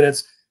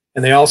confidence,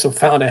 and they also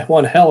found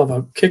one hell of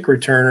a kick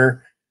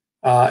returner.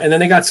 And then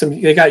they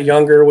got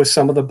younger with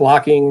some of the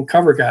blocking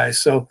cover guys.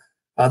 So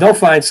they'll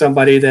find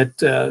somebody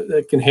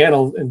that can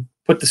handle and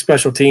put the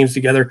special teams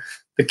together.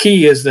 The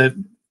key is that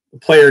the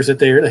players that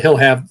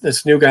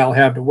this new guy will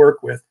have to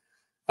work with.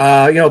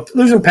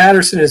 Losing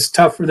Patterson is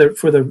tough for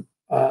the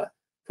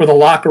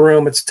locker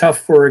room. It's tough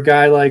for a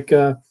guy like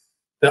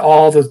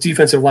all the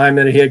defensive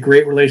linemen that he had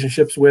great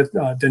relationships with.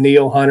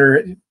 Daniil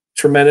Hunter,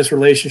 tremendous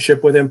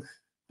relationship with him.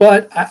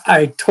 But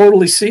I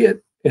totally see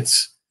it.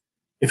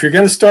 If you're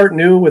going to start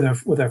new with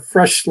a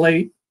fresh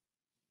slate,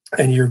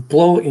 and you've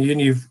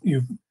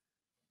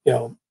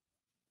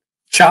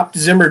chopped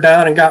Zimmer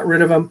down and got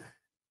rid of him,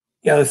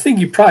 the thing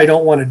you probably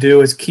don't want to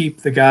do is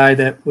keep the guy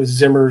that was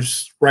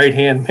Zimmer's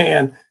right-hand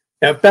man,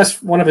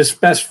 one of his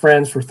best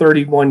friends for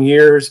 31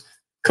 years,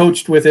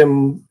 coached with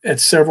him at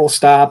several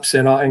stops,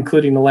 and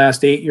including the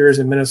last 8 years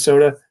in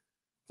Minnesota.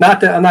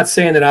 I'm not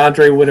saying that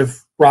Andre would have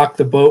rocked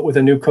the boat with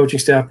a new coaching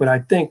staff, but I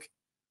think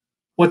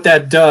what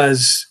that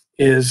does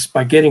is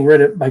by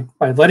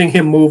letting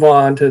him move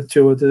on to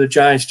the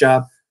Giants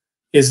job,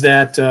 is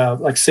that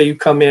like say you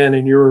come in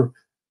and you're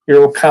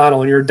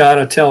O'Connell and you're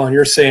Donatell and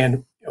you're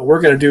saying,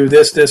 we're going to do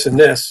this, this, and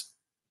this.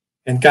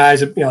 And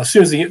guys, as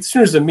soon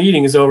as the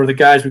meeting is over, the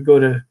guys would go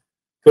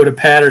to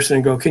Patterson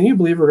and go, "Can you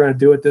believe we're going to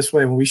do it this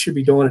way when we should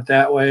be doing it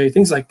that way?"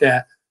 Things like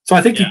that. So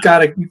I think you've got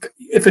to,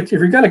 if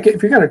you're going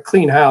to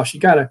clean house, you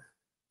got to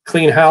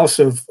clean house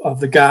of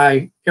the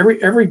guy,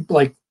 every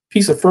like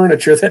piece of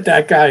furniture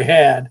that guy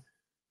had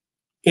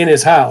in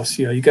his house.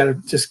 You got to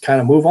just kind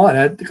of move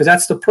on, because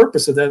that's the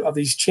purpose of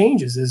these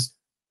changes, is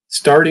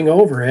starting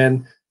over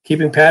and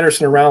keeping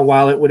Patterson around.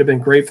 While it would have been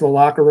great for the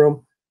locker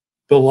room,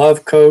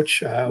 beloved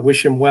coach,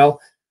 wish him well.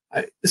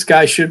 This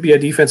guy should be a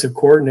defensive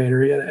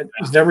coordinator.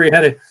 He's never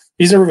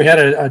had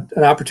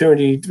an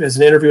opportunity as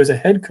an interview as a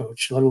head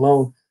coach, let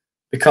alone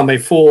become a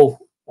full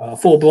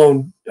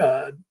blown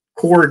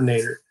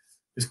coordinator.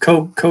 He was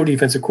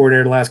co-defensive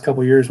coordinator the last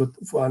couple of years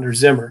under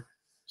Zimmer.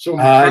 So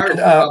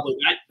probably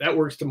that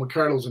works to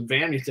McCardle's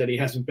advantage, that he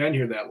hasn't been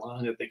here that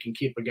long, that they can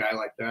keep a guy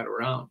like that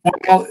around.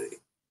 Well,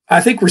 I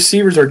think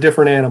receivers are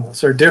different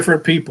animals. They're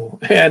different people,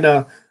 and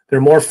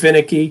they're more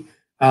finicky.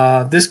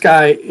 This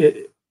guy,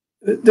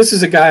 this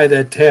is a guy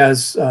that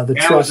has the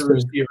trust of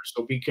receiver,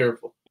 so be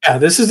careful. Yeah,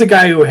 this is the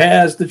guy who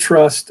has the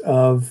trust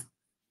of,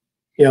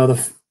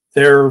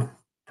 they're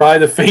probably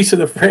the face of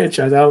the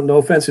franchise. I don't know,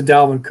 offense to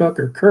Dalvin Cook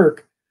or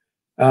Kirk,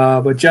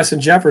 but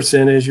Justin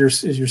Jefferson is your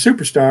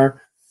superstar.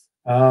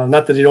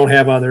 Not that they don't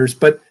have others,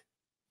 but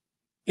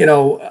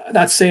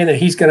not saying that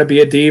he's going to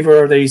be a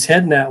diva or that he's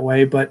heading that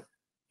way, but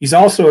he's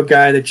also a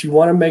guy that you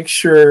want to make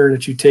sure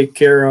that you take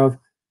care of,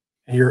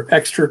 and you're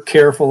extra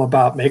careful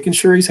about making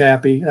sure he's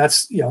happy.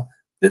 That's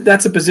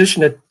that's a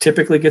position that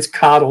typically gets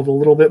coddled a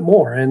little bit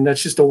more, and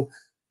that's just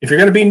if you're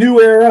going to be new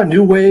era,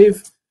 new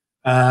wave,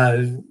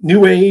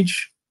 new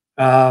age,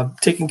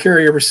 taking care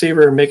of your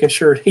receiver and making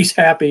sure he's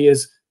happy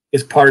is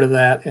part of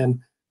that. And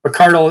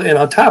McCardle, and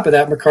on top of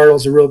that,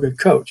 McCardle's a real good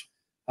coach.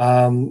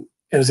 And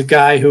as a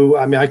guy who,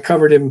 I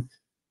covered him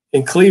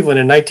in Cleveland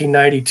in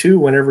 1992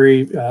 whenever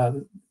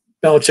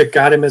Belichick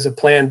got him as a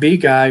Plan B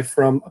guy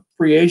from a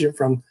free agent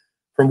from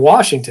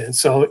Washington.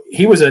 So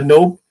he was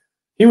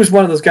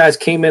one of those guys,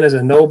 came in as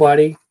a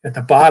nobody at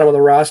the bottom of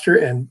the roster,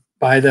 and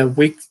by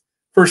the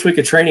first week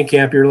of training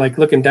camp, you're like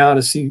looking down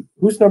to see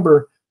who's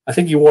number. I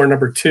think you wore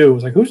number 2. It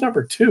was like, who's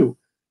number 2?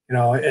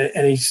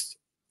 And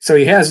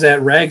he has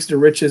that rags to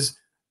riches.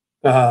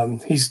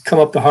 He's come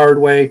up the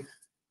hard way,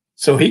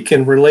 so he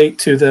can relate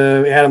to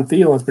the Adam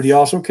Thielens, but he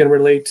also can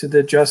relate to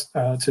the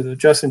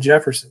Justin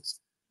Jeffersons.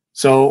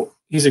 So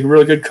he's a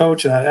really good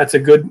coach, and that's a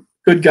good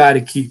guy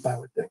to keep, I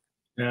would think.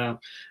 Yeah,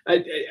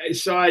 I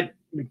saw it.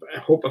 I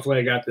hope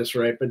I got this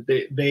right, but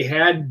they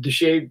had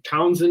Deshae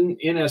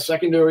Townsend in as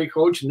secondary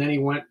coach, and then he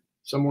went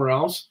somewhere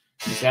else.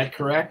 Is that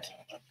correct?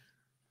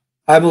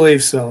 I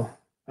believe so.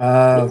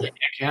 What the heck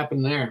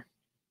happened there?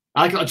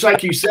 It's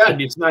like you said,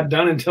 it's not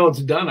done until it's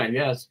done, I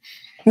guess.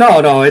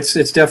 No, it's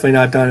definitely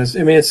not done.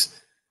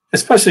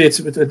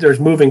 There's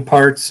moving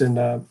parts,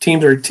 and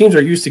teams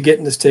are used to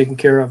getting this taken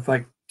care of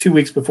like 2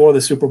 weeks before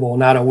the Super Bowl,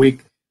 not a week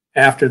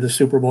after the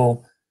Super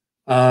Bowl.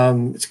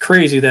 It's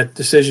crazy that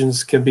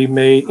decisions can be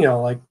made.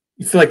 Like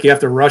you feel like you have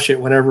to rush it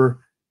whenever.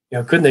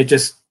 Couldn't they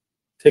just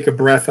take a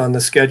breath on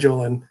the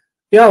schedule and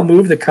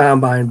move the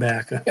combine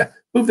back,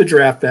 move the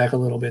draft back a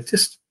little bit?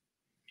 Just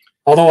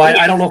although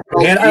I don't know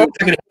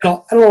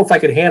if I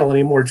could handle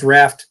any more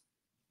draft,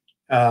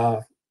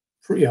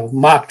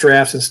 mock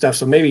drafts and stuff.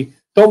 So maybe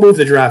don't move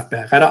the draft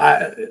back.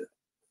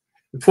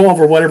 12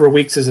 or whatever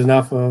weeks is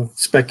enough of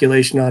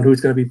speculation on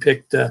who's going to be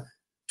picked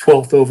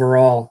 12th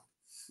overall.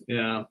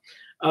 Yeah.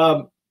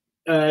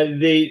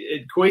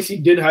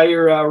 Kwesi did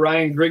hire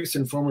Ryan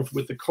Grigson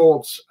with the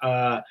Colts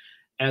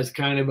as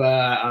kind of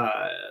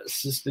a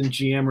assistant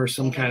GM or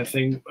some kind of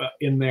thing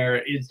in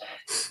there.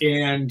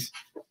 And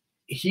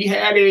he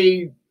had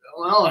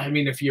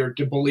if you're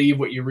to believe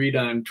what you read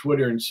on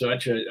Twitter and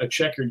such, a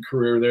checkered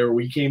career there.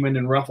 We came in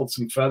and ruffled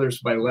some feathers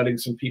by letting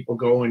some people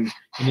go in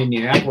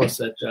Indianapolis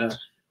that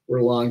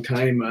were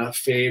long-time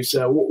faves.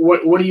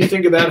 What do you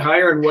think of that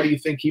hire, and what do you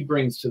think he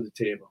brings to the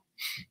table?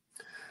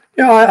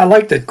 I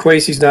like that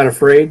Kwesi's not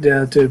afraid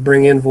to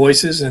bring in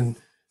voices, and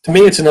to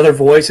me, it's another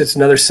voice. It's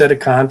another set of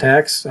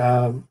contacts.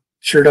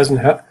 Sure doesn't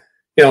help.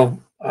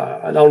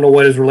 I don't know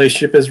what his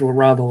relationship is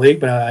around the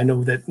league, but I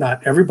know that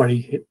not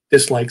everybody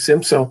dislikes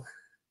him. So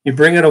you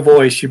bring in a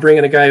voice, you bring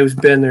in a guy who's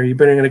been there, you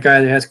bring in a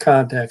guy that has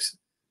contacts.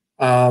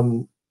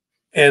 And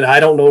I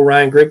don't know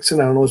Ryan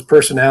Grigson. I don't know his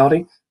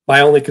personality.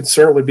 My only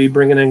concern would be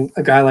bringing in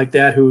a guy like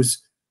that who's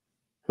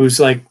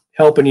like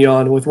helping you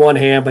on with one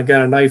hand, but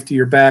got a knife to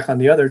your back on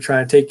the other,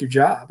 trying to take your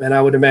job. And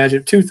I would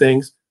imagine two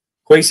things.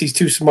 Kwesi's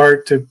too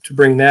smart to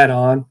bring that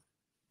on.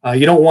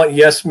 You don't want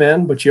yes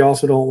men, but you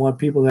also don't want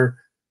people that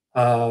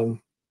are,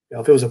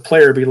 if it was a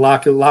player, it'd be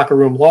locker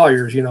room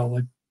lawyers,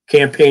 like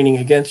campaigning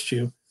against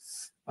you.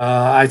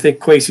 I think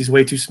Kwesi's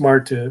way too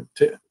smart to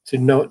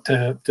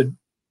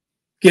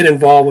get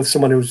involved with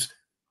someone who's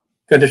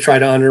going to try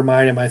to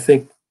undermine him. I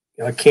think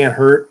it can't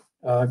hurt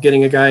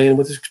getting a guy in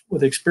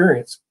with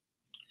experience.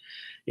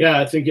 Yeah,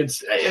 I think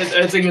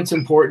it's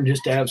important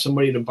just to have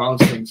somebody to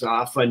bounce things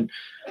off, and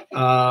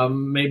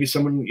maybe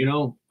someone,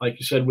 like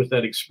you said, with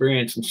that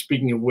experience. And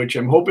speaking of which,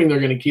 I'm hoping they're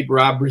going to keep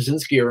Rob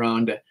Brzezinski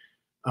around to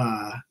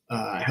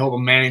help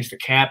him manage the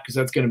cap, because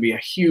that's going to be a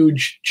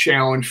huge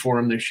challenge for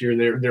him this year.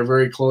 They're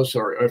very close,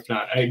 or if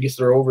not, I guess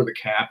they're over the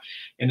cap,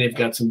 and they've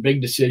got some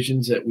big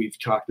decisions that we've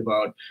talked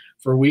about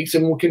for weeks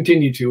and will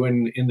continue to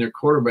in their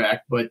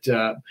quarterback, but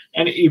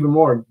and even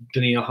more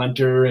Danielle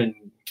Hunter and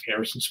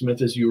Harrison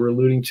Smith, as you were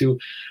alluding to.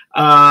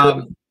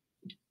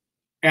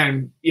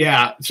 And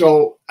yeah,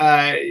 so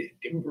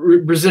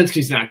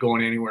Brzezinski's not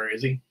going anywhere,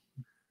 is he?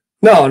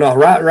 No.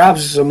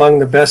 Rob's among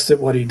the best at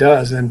what he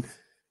does, and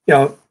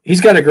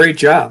he's got a great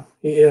job.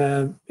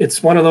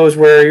 It's one of those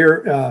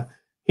where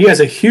he has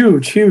a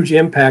huge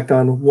impact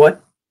on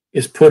what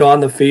is put on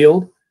the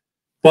field,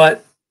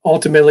 but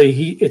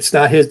ultimately it's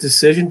not his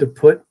decision to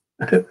put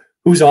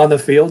who's on the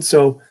field.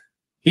 So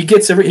he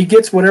gets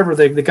whatever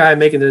the guy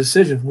making the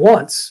decision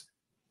wants,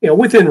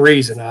 within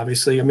reason,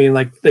 obviously. I mean,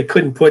 like, they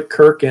couldn't put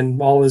Kirk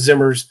and all the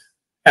Zimmers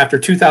after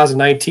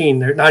 2019.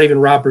 They're not even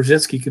Rob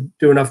Brzezinski could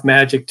do enough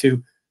magic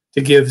to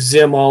give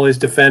Zim all his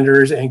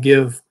defenders and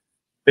give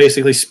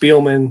basically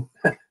Spielman,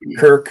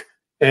 Kirk,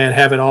 and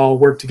have it all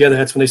work together.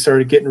 That's when they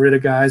started getting rid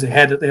of guys. They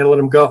had to let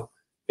them go,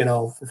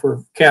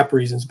 for cap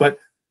reasons. But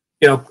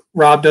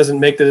Rob doesn't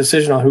make the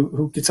decision on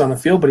who gets on the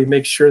field, but he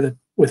makes sure that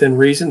within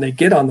reason they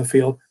get on the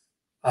field.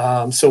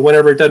 So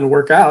whenever it doesn't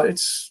work out,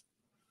 it's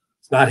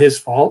not his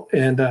fault.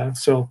 And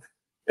so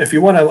if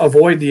you want to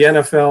avoid the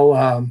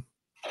NFL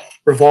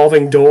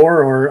revolving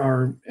door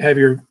or have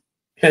your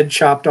head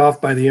chopped off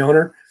by the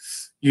owner,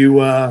 you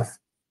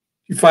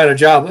find a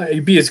job.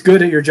 You be as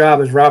good at your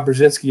job as Rob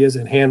Brzezinski is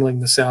in handling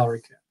the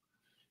salary cap.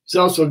 He's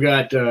also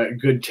got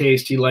good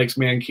taste. He likes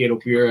Mankato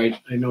beer.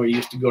 I know he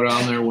used to go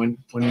down there when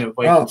the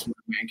Vikings were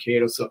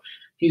Mankato. So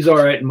he's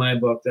all right in my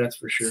book, that's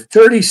for sure.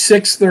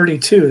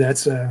 36-32.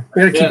 That's we got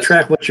to keep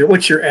track.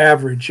 What's your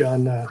average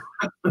on?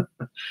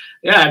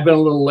 Yeah, I've been a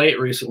little late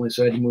recently,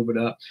 so I had to move it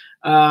up.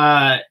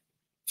 I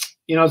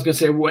was going to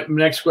say, what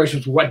next question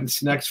is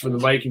what's next for the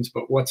Vikings,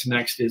 but what's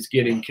next is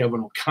getting Kevin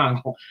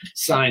O'Connell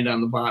signed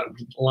on the bottom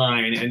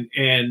line,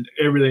 and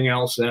everything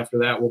else after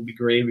that will be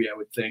gravy, I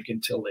would think,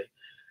 until they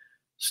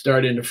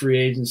start into free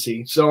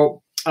agency.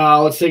 So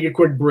let's take a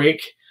quick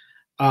break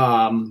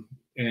and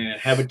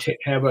have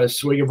a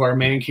swig of our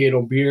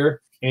Mankato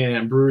beer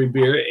and brewery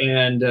beer,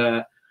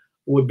 and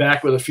we'll be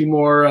back with a few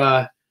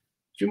more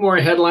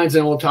headlines,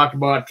 and we'll talk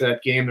about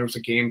that game. There was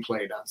a game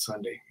played on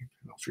Sunday. I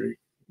don't know if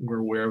we're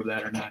aware of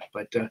that or not,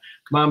 but come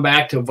on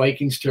back to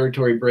Vikings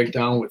Territory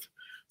Breakdown with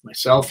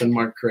myself and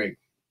Mark Craig.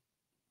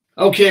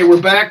 Okay,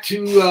 we're back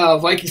to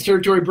Vikings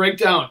Territory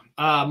Breakdown.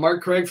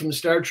 Mark Craig from the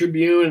Star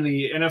Tribune and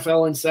the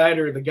NFL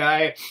Insider, the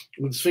guy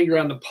with his finger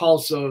on the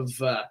pulse of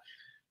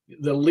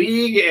the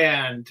league,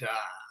 and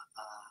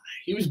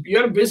you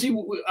had a busy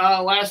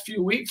last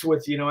few weeks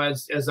with,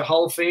 as a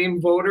Hall of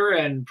Fame voter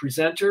and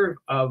presenter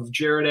of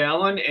Jared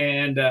Allen,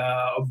 and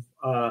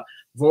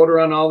voter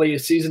on all the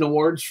season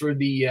awards for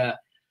the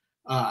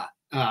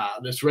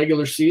this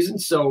regular season.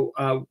 So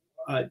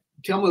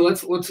tell me,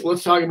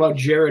 let's talk about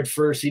Jared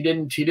first. He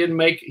didn't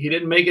make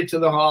it to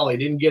the Hall. He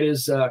didn't get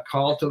his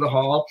call to the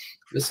Hall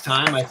this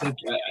time. I think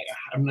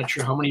I'm not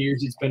sure how many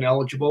years he's been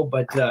eligible,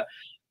 but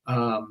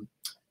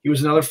he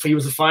was a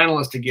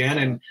finalist again.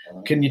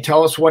 And can you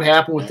tell us what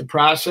happened with the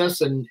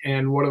process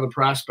and what are the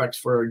prospects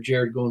for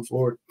Jared going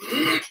forward?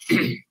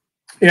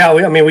 Yeah,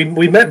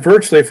 we met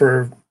virtually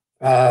for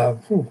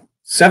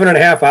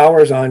 7.5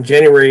 hours on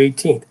January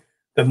 18th.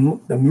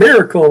 The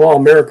miracle of all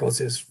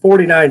miracles is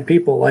 49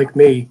 people like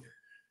me.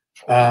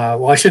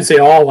 Well, I shouldn't say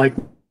all like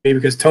me,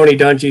 because Tony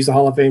Dungy's a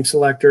Hall of Fame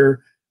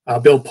selector,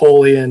 Bill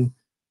Polian,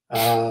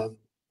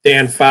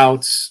 Dan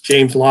Fouts,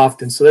 James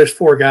Lofton. So there's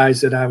 4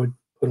 guys that I would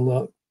put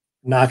a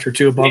notch or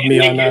two above me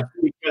on that.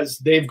 Because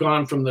they've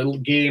gone from the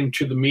game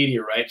to the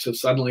media, right? So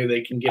suddenly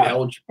they can get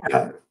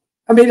eligible.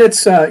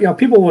 It's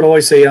people would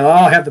always say,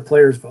 I'll have the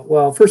players vote.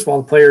 Well, first of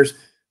all, the players,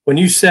 when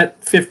you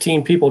set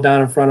 15 people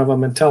down in front of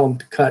them and tell them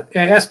to cut,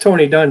 ask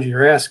Tony Dungy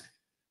or ask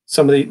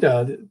some of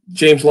the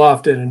James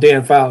Lofton and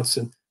Dan Fouts.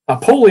 And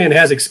Polian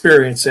has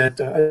experience and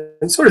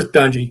so does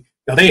Dungy.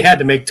 They had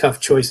to make tough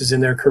choices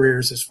in their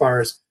careers as far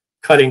as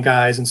cutting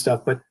guys and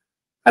stuff, but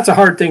that's a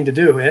hard thing to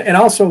do. And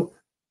also,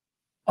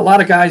 a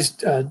lot of guys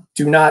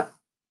do not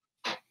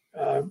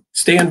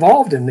stay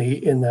involved in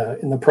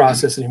the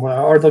process anymore,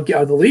 or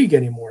the league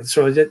anymore.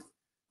 So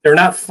they're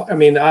not. I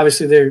mean,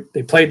 obviously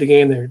they played the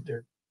game.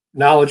 They're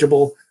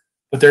knowledgeable,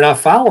 but they're not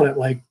following it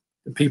like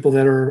the people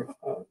that are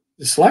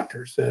the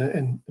selectors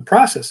and the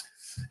process.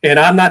 And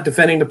I'm not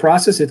defending the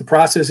process. The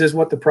process is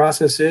what the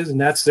process is,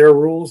 and that's their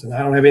rules, and I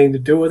don't have anything to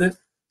do with it.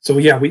 So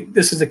yeah,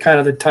 this is the kind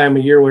of the time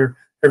of year where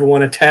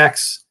everyone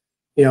attacks,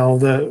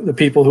 the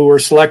people who are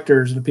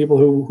selectors, the people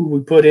who we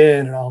put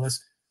in, and all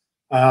this.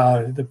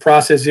 The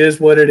process is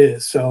what it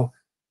is. So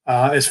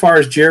as far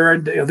as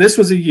Jared, this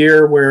was a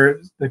year where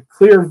the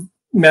clear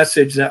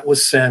message that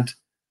was sent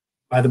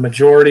by the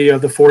majority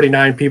of the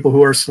 49 people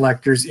who are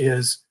selectors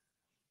is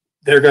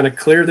they're going to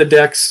clear the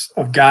decks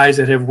of guys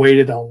that have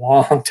waited a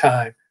long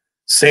time.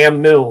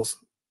 Sam Mills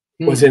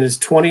was in his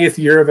 20th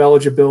year of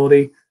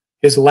eligibility,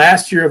 his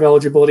last year of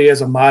eligibility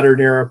as a modern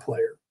era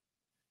player.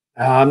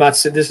 I'm not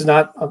saying this is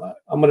not,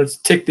 I'm going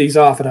to tick these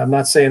off, and I'm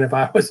not saying if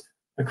I was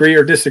agree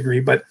or disagree,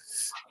 but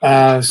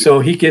so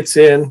he gets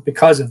in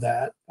because of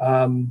that.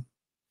 There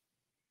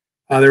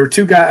were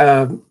two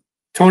guys,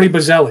 Tony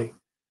Bozzelli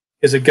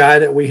is a guy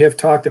that we have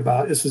talked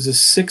about. This was his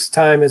 6th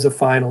time as a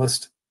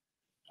finalist,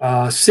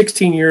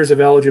 16 years of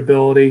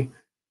eligibility.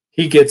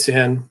 He gets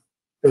in.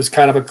 It was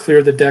kind of a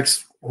clear the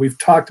decks. We've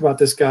talked about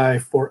this guy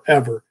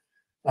forever.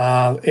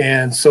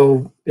 And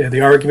so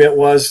the argument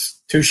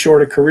was too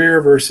short a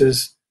career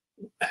versus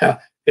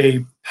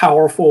a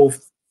powerful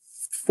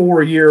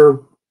 4-year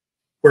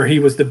where he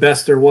was the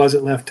best there was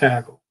at left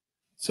tackle.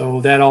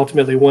 So that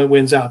ultimately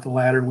wins out. The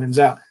latter wins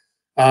out.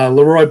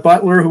 Leroy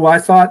Butler, who I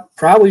thought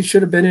probably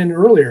should have been in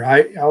earlier.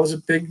 I was a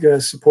big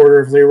supporter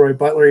of Leroy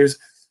Butler.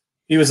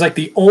 He was like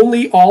the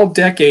only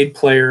all-decade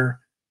player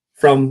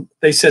from,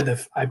 they said,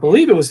 I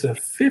believe it was the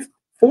 40s,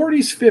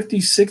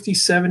 50s, 60s,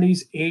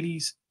 70s,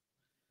 80s,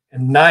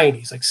 and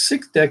 90s, like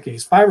 6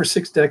 decades, 5 or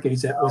 6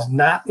 decades that was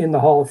not in the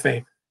Hall of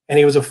Fame. And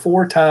he was a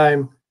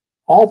 4-time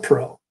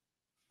All-Pro.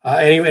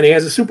 And he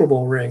has a Super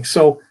Bowl ring.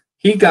 So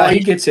he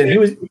gets in. He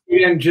was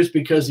in just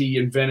because he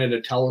invented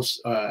a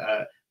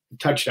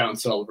touchdown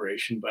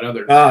celebration, but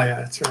other. Oh yeah,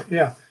 that's right.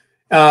 Yeah,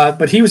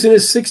 but he was in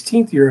his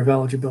 16th year of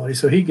eligibility,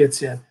 so he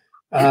gets in.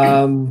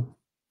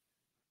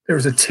 There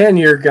was a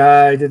 10-year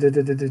guy.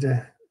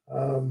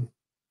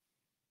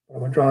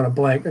 I'm drawing a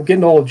blank. I'm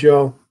getting old,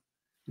 Joe.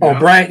 Oh, yeah.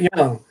 Bryant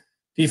Young,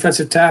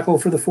 defensive tackle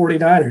for the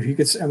 49ers. He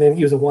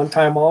was a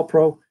 1-time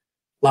All-Pro.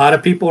 A lot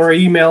of people are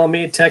emailing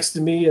me and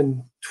texting me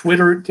and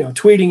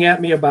tweeting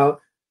at me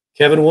about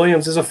Kevin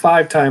Williams is a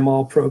 5-time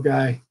All-Pro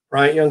guy.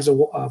 Bryant Young's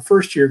a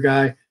first-year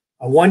guy,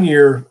 a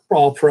 1-year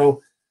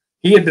All-Pro.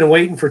 He had been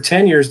waiting for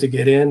 10 years to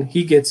get in.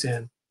 He gets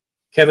in.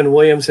 Kevin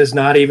Williams has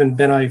not even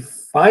been a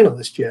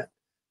finalist yet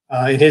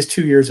in his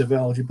 2 years of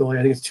eligibility.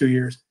 I think it's 2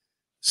 years.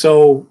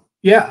 So,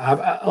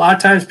 yeah, a lot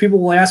of times people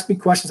will ask me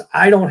questions.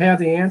 I don't have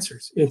the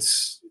answers.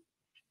 It's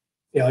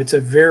a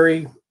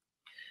very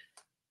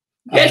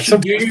yes,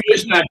 you're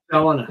just not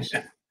telling us.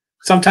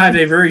 Sometimes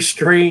a very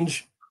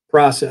strange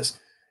process.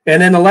 And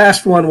then the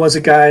last one was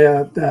a guy,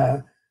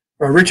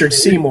 Richard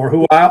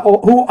Seymour,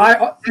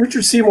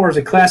 Richard Seymour is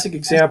a classic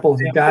example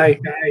of a guy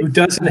who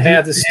doesn't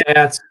have the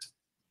stats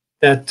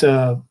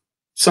that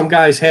some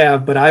guys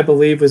have, but I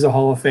believe was a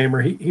Hall of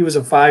Famer. He was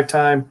a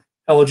 5-time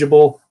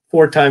eligible,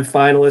 4-time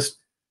finalist.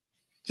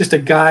 Just a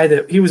guy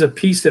that he was a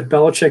piece that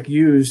Belichick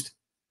used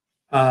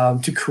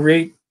to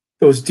create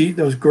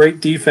those great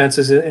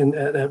defenses and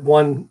that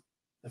won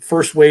the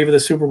first wave of the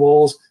Super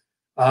Bowls.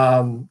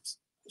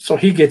 So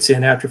he gets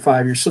in after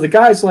 5 years. So the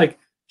guys like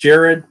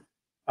Jared,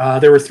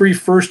 there were 3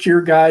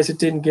 first-year guys that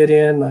didn't get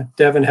in.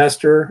 Devin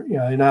Hester,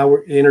 now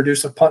we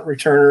introduced a punt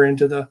returner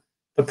into the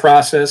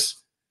process.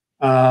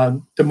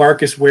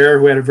 DeMarcus Ware,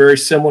 who had a very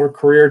similar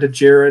career to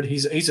Jared,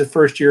 he's a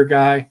first-year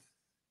guy.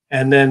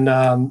 And then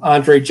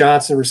Andre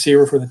Johnson,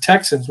 receiver for the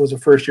Texans, was a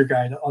first-year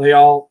guy. They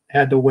all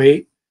had to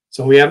wait.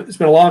 So it's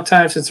been a long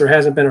time since there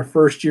hasn't been a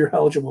first-year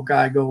eligible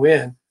guy go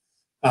in.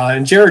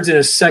 And Jared's in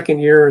his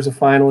 2nd year as a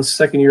finalist,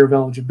 2nd year of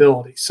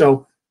eligibility.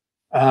 So,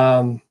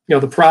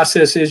 the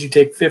process is you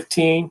take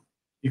 15,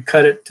 you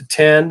cut it to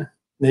 10,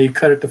 then you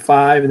cut it to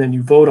 5, and then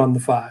you vote on the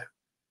 5.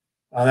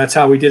 That's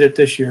how we did it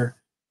this year.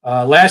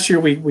 Last year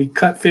we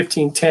cut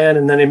 15, 10,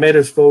 and then they made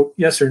us vote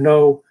yes or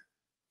no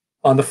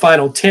on the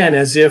final 10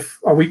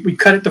 we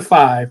cut it to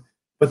 5,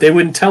 but they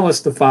wouldn't tell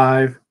us the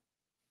 5.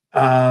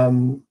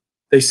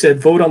 They said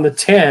vote on the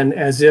 10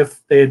 as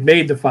if they had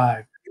made the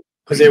 5.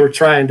 Because they were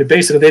trying to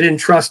they didn't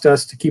trust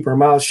us to keep our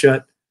mouths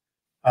shut.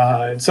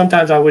 And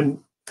sometimes I wouldn't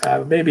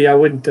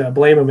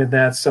blame them in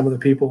that, some of the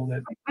people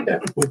that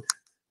would.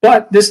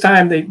 But this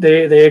time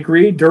they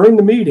agreed during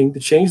the meeting to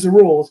change the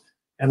rules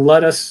and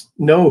let us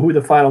know who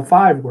the final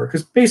 5 were.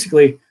 Because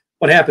basically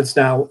what happens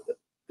now,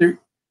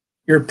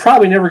 you're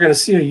probably never going to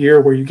see a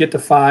year where you get to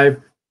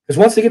 5. Because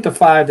once they get to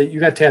 5, that you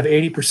got to have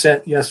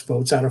 80% yes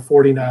votes out of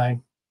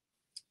 49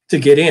 to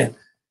get in.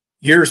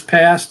 Years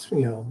past,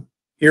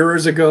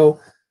 years ago,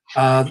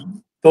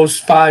 those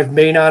 5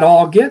 may not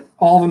all of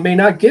them may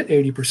not get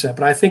 80%,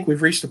 but I think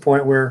we've reached a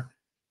point where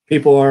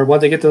people are,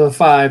 once they get to the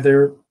 5,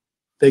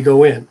 they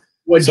go in.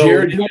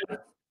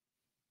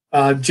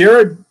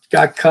 Jared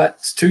got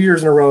cut 2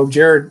 years in a row.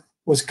 Jared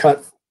was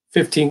cut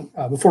 15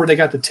 before they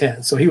got to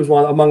 10. So he was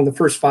among the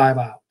first 5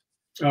 out.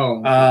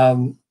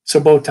 So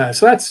both times.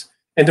 So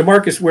and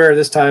DeMarcus Ware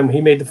this time,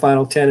 he made the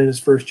final 10 in his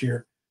first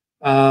year.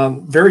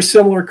 Very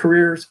similar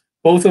careers.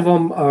 Both of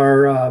them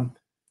are,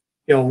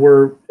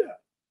 were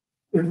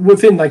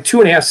within like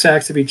 2.5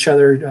 sacks of each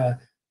other.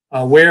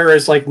 Ware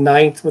is like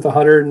 9th with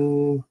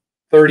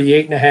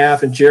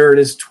 138.5, and Jared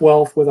is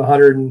 12th with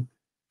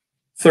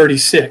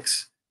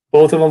 136.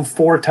 Both of them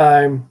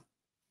 4-time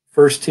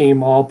first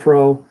team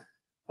All-Pro.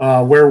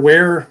 Where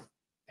Ware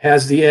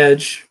has the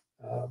edge,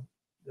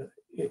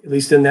 at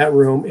least in that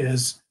room,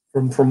 is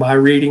from my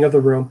reading of the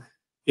room,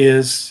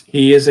 is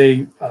he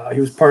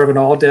was part of an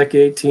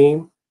all-decade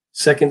team,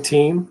 second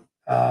team,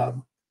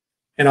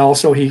 and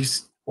also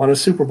he's won a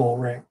Super Bowl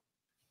ring.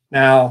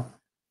 Now,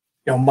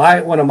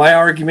 one of my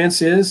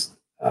arguments is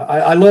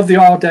I love the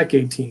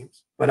all-decade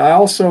teams, but I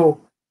also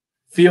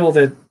feel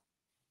that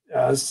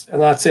I'm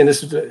not saying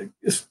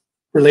this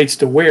relates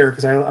to Ware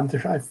because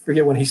I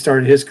forget when he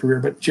started his career,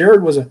 but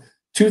Jared was a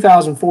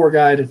 2004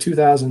 guy to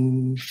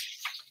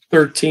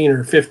 2013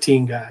 or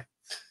 15 guy.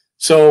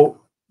 So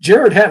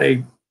Jared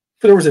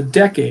there was a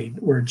decade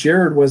where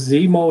Jared was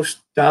the most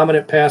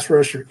dominant pass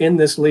rusher in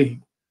this league.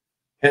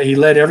 And he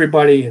led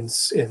everybody in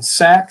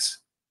sacks.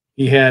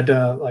 He had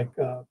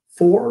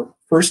 4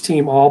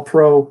 first-team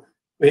All-Pro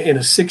in a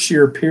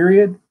 6-year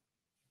period.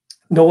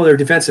 No other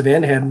defensive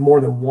end had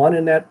more than 1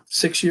 in that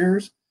 6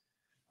 years.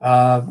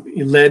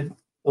 He led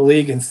the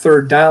league in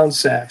third down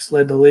sacks,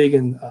 led the league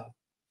in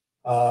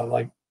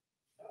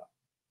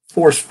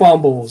forced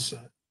fumbles.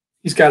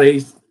 He's got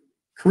his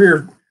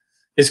career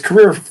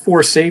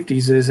forced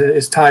safeties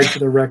is tied to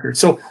the record.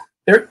 So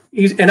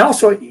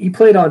he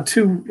played on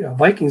 2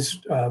 Vikings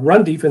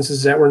run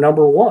defenses that were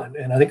number 1,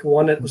 and I think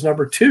one that was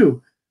number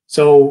 2.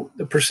 So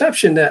the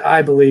perception that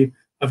I believe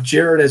of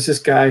Jared as this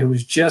guy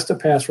who's just a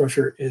pass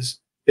rusher is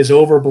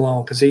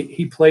overblown because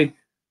he played,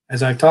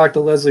 as I talked to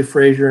Leslie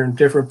Frazier and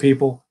different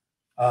people,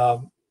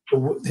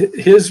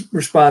 his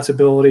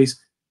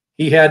responsibilities,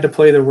 he had to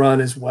play the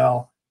run as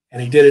well,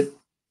 and he did it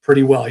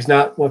pretty well. He's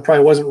not probably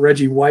wasn't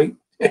Reggie White,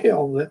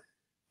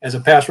 as a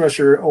pass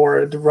rusher or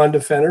a run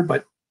defender,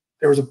 but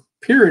there was a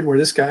period where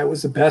this guy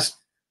was the best.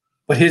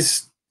 But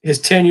his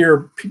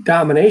 10-year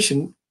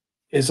domination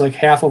is like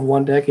half of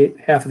one decade,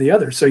 half of the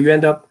other. So you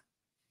end up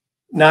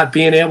not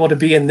being able to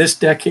be in this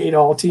decade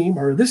all team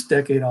or this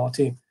decade all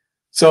team.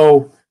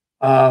 So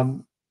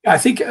I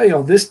think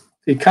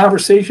the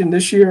conversation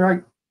this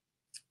year,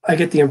 I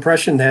get the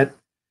impression that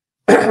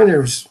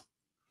there's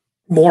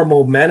more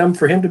momentum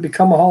for him to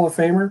become a Hall of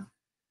Famer.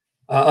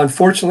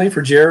 Unfortunately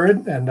for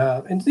Jared,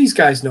 and these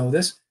guys know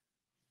this,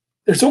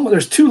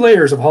 there's 2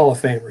 layers of Hall of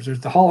Famers.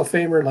 There's the Hall of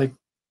Famer, like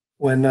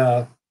when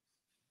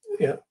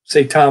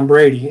say Tom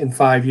Brady in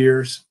 5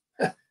 years.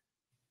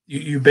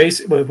 You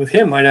basically with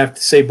him might have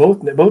to say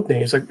both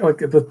names. Like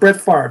with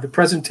Brett Favre, the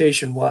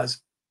presentation was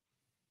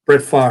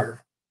Brett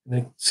Favre, and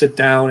they sit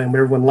down and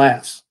everyone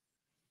laughs.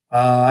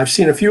 I've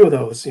seen a few of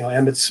those.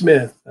 Emmitt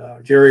Smith,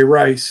 Jerry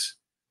Rice,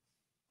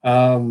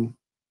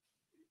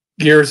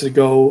 years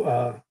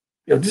ago.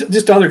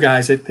 Just other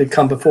guys that had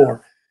come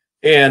before,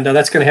 and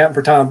that's going to happen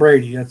for Tom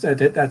Brady.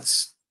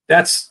 That's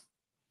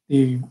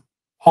the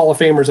Hall of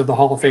Famers of the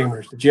Hall of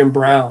Famers, the Jim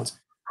Browns,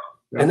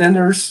 and then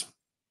there's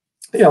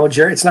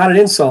Jerry. It's not an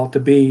insult to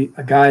be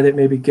a guy that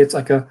maybe gets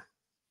like a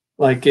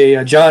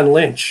John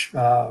Lynch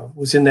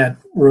was in that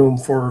room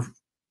for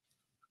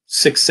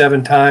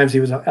 6-7 times. He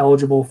was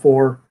eligible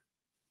for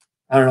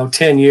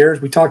 10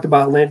 years. We talked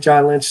about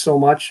John Lynch so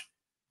much,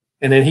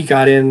 and then he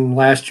got in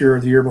last year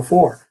or the year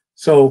before.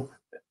 So.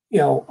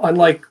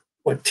 Unlike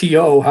what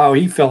T.O., how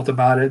he felt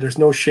about it, there's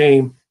no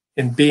shame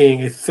in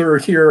being a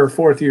 3rd year or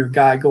 4th year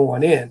guy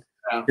going in.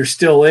 Yeah. You're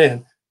still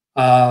in.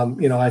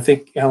 I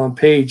think Alan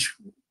Page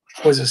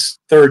was a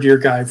 3rd year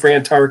guy.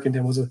 Fran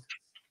Tarkenton was a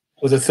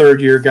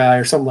 3rd year guy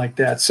or something like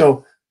that.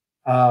 So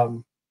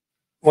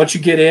once you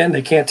get in,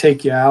 they can't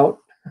take you out.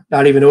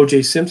 Not even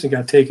O.J. Simpson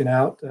got taken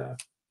out.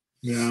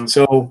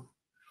 So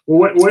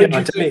what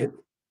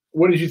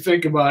did you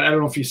think about, I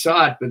don't know if you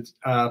saw it, but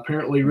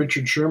apparently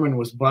Richard Sherman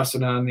was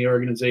busting on the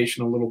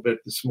organization a little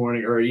bit this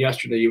morning or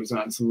yesterday. He was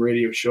on some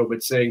radio show,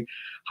 but saying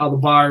how the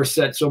bar is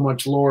set so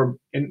much lower.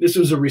 And this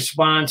was a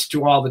response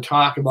to all the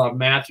talk about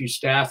Matthew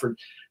Stafford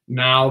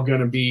now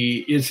going to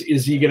be, is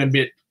he going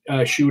to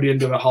shoot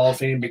into the Hall of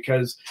Fame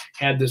because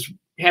had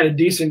a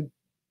decent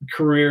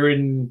career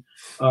in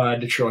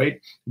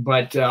Detroit,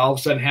 but all of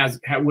a sudden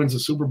wins a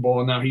Super Bowl,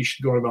 and now he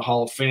should go to the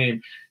Hall of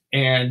Fame.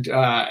 And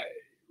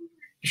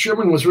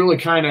Sherman was really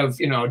kind of,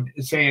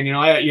 saying,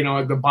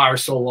 the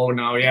bar's so low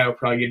now. Yeah, we're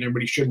probably getting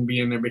everybody shouldn't be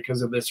in there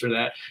because of this or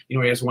that.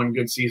 He has one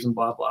good season,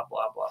 blah, blah,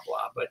 blah, blah,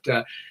 blah. But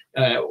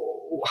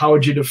how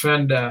would you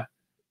defend the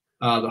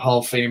Hall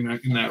of Fame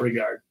in that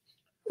regard?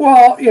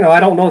 Well, I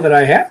don't know that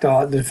I have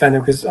to defend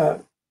him because,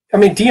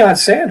 Deion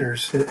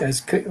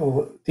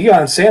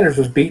Sanders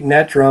was beating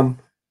that drum.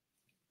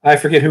 I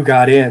forget who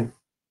got in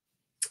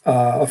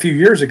a few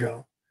years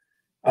ago.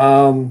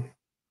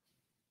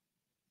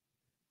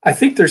 I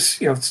think there's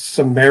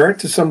some merit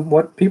to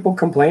what people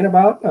complain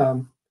about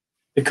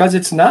because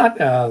it's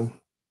not a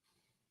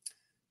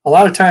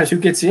lot of times who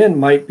gets in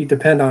might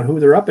depend on who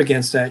they're up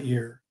against that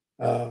year.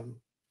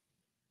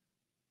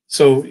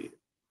 So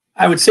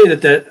I would say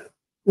that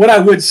what I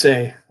would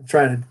say, I'm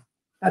trying to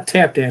not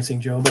tap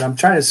dancing, Joe, but I'm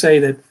trying to say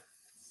that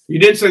you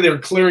did say they were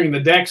clearing the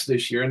decks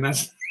this year, and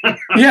that's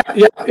yeah.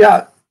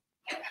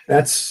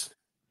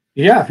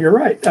 You're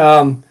right.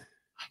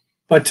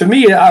 But to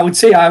me, I would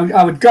say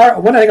I would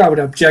guard. One thing I would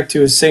object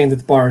to is saying that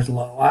the bar is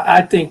low.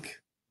 I think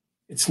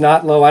it's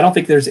not low. I don't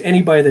think there's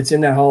anybody that's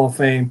in that Hall of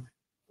Fame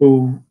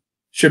who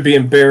should be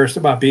embarrassed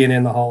about being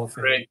in the Hall of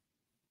Fame. Right.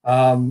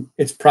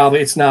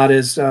 It's not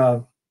as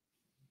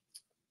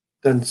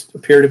doesn't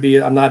appear to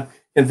be. I'm not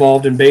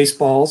involved in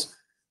baseballs.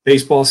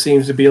 Baseball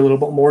seems to be a little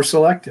bit more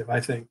selective, I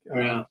think.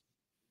 Yeah.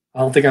 I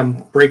don't think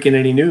I'm breaking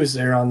any news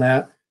there on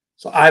that.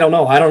 So I don't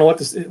know. I don't know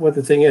what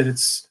the thing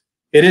is.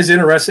 It is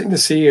interesting to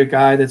see a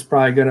guy that's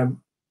probably going to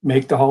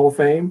make the Hall of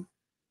Fame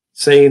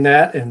saying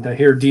that, and to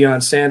hear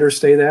Deion Sanders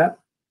say that.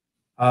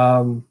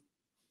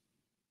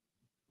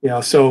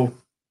 So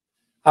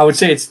I would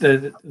say it's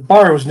the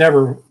bar was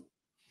never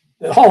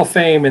the Hall of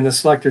Fame, and the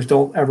selectors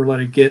don't ever let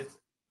it get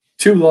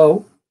too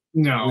low.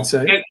 No, I would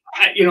say. And,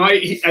 I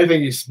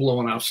think he's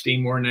blowing off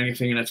steam more than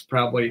anything, and it's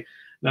probably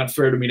not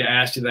fair to me to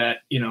ask you that,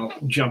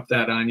 jump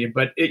that on you.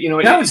 But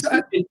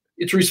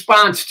it's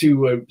response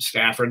to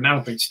Stafford, and I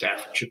don't think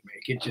Stafford should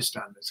make it just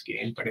on this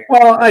game. But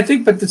well, I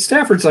think, but the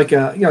Stafford's like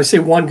I say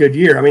one good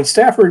year. I mean,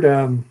 Stafford.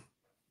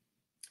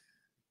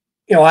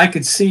 I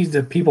could see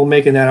the people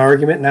making that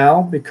argument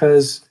now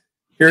because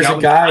here's a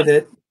guy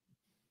that,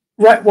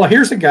 right? Well,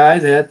 here's a guy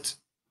that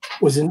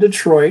was in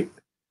Detroit.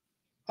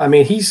 I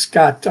mean, he's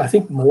got, I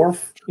think,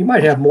 he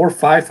might have more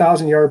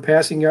 5,000-yard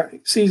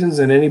passing seasons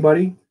than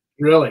anybody.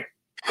 Really?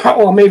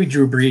 Well, maybe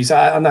Drew Brees.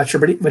 I'm not sure,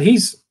 but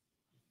he's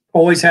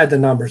always had the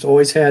numbers,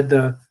 always had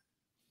the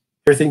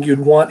everything you'd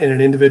want in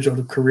an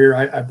individual career,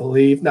 I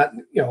believe, not,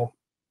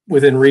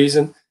 within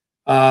reason.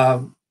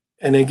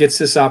 And then gets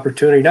this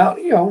opportunity. Now,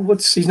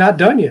 he's not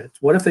done yet.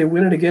 What if they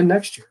win it again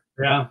next year?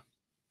 Yeah.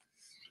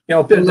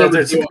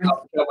 There's Kevin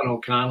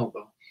O'Connell,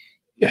 though.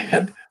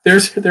 Yeah,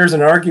 there's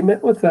an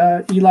argument with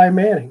Eli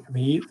Manning. I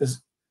mean,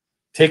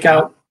 take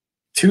out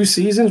 2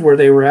 seasons where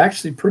they were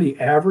actually pretty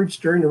average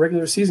during the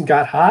regular season,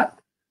 got hot,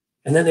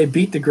 and then they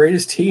beat the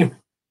greatest team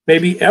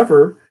maybe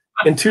ever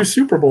in 2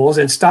 Super Bowls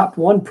and stopped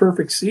one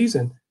perfect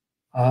season.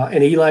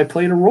 And Eli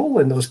played a role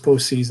in those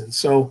postseasons.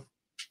 So,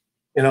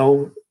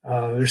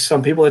 there's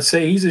some people that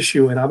say he's a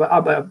shoo-in.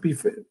 I'll be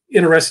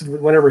interested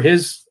whenever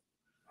his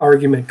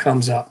argument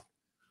comes up,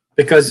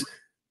 because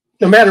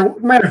no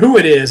matter who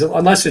it is,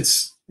 unless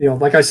it's,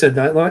 like I said,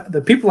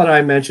 the people that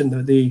I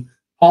mentioned, the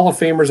Hall of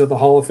Famers of the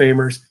Hall of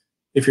Famers,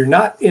 if you're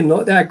not in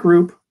that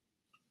group,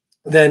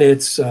 then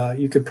it's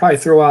you could probably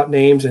throw out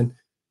names and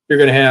you're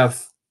going to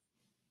have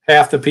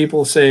half the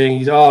people saying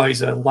he's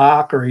a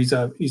lock, or he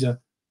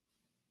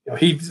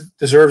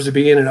deserves to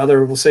be in, and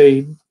other will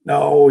say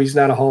no, he's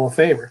not a Hall of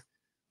Famer.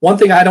 One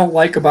thing I don't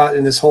like about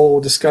in this whole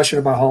discussion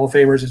about Hall of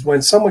Famers is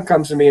when someone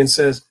comes to me and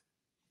says,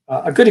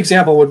 a good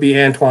example would be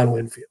Antoine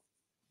Winfield.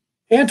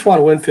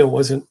 Antoine Winfield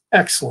was an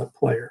excellent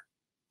player.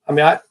 I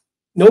mean,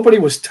 nobody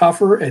was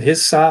tougher at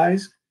his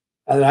size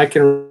that I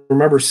can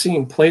remember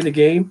seeing play the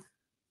game.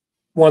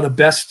 One of the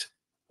best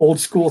old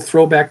school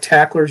throwback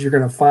tacklers you're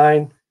going to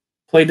find,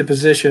 played the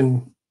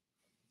position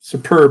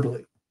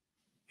superbly.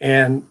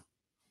 And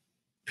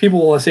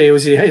people will say,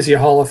 is he a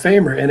Hall of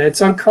Famer? And it's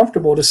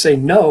uncomfortable to say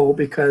no,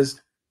 because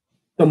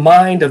the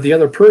mind of the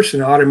other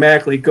person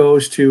automatically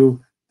goes to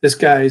this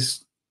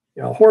guy's,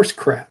 horse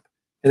crap.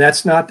 And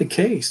that's not the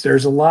case.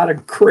 There's a lot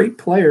of great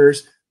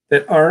players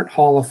that aren't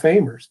Hall of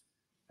Famers.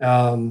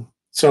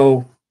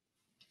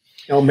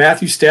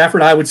 Matthew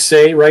Stafford, I would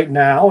say right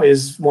now,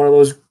 is one of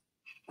those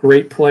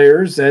great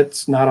players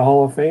that's not a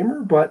Hall of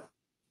Famer, but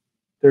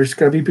there's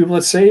going to be people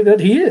that say that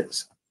he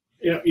is.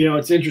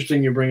 It's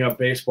interesting you bring up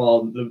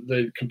baseball,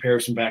 the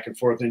comparison back and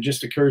forth, and it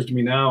just occurs to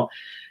me now,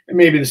 and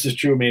maybe this is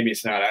true, maybe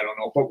it's not, I don't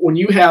know. But when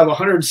you have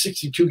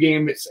 162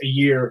 games a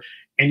year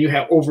and you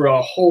have over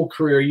a whole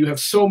career, you have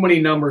so many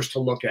numbers to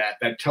look at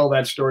that tell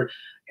that story.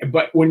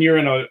 But when you're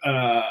in an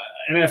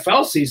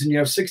NFL season, you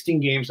have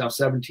 16 games, now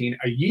 17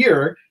 a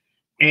year,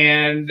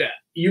 and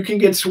you can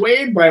get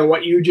swayed by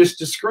what you just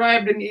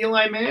described in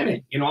Eli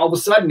Manning. All of a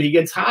sudden he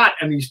gets hot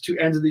on these 2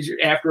 ends of these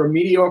after a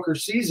mediocre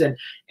season.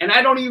 And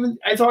I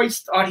always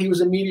thought he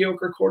was a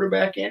mediocre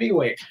quarterback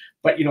anyway.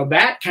 But,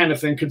 that kind of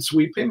thing could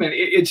sweep him. And I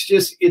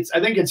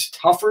think it's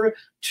tougher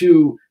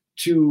to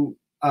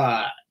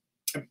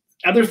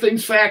other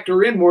things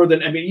factor in more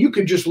than, you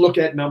could just look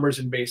at numbers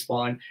in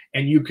baseball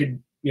and you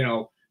could,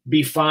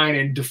 be fine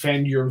and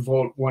defend your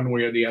vote one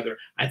way or the other.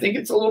 I think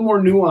it's a little more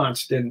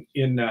nuanced in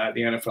the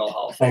NFL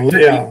Hall of Fame.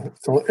 Yeah,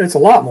 it's a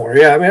lot more.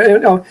 Yeah,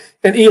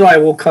 and Eli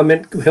will come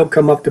in. He'll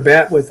come up to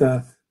bat with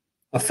a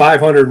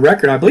 500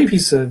 record. I believe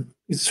he's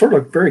sort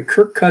of very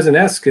Kirk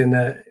Cousin-esque in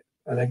an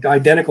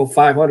identical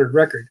 500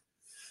 record.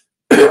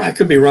 I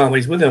could be wrong, but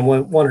he's within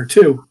one or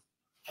two.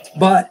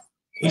 But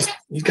he's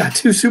got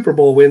 2 Super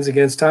Bowl wins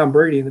against Tom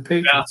Brady and the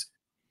Patriots. Yeah.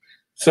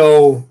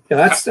 So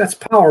that's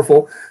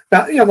powerful.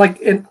 Now,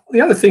 and the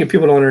other thing that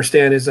people don't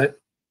understand is that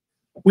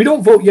we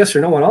don't vote yes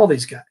or no on all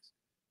these guys.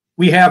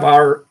 We have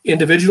our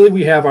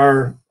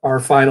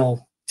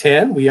final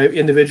 10. We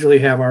individually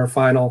have our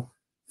final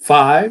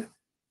 5,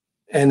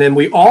 and then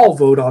we all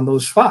vote on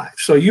those 5.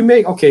 So you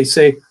may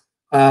say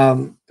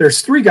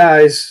there's 3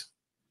 guys,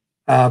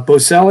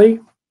 Boselli,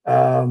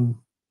 and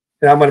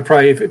I'm going to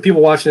probably, if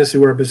people watching this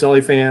who are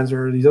Boselli fans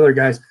or these other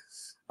guys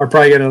are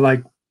probably going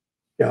to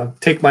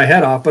take my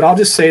head off, but I'll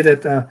just say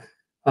that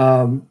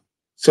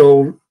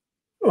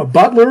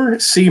Butler,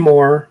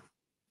 Seymour,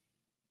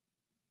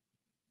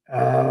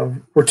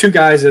 were two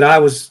guys that I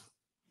was,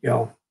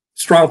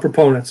 strong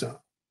proponents of.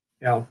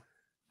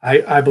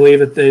 I believe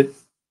that they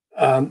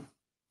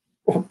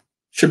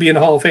should be in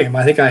the Hall of Fame.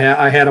 I think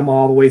I had them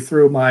all the way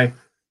through my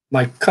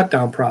cut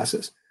down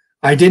process.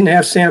 I didn't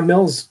have Sam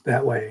Mills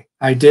that way.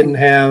 I didn't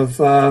have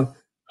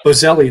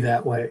Boselli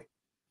that way.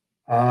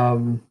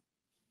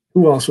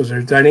 Who else was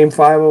there? Did I name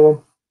 5 of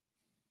them?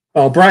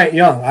 Oh, Bryant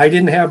Young. I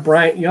didn't have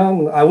Bryant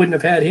Young. I wouldn't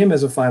have had him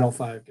as a Final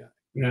 5 guy.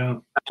 Yeah.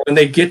 When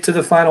they get to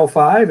the Final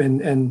 5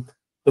 and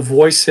the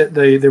voice,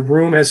 the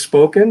room has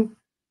spoken,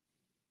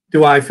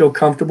 do I feel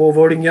comfortable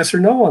voting yes or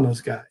no on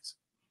those guys?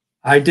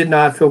 I did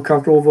not feel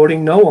comfortable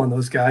voting no on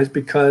those guys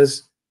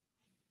because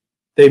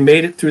they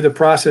made it through the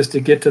process to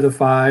get to the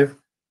 5.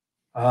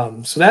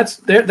 So that's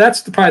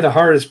probably the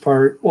hardest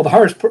part. Well,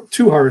 the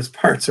two hardest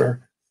parts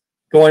are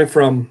going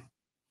from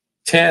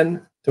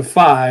 10 to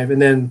 5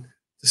 and then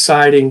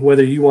deciding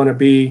whether you want to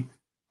be,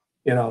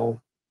 the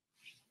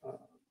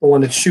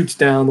one that shoots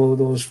down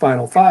those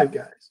Final 5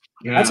 guys.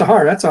 Yeah. That's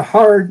a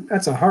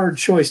hard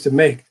choice to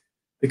make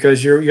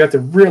because you have to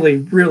really,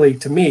 really,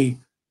 to me,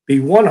 be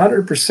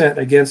 100%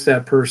 against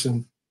that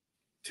person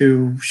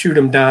to shoot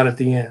them down at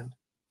the end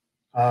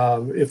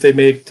if they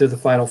make it to the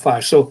Final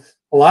 5. So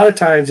a lot of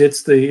times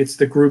it's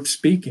the group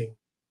speaking.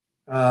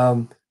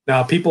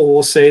 Now people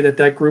will say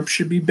that group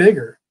should be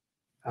bigger.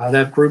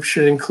 That group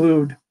shouldn't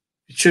include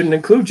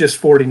just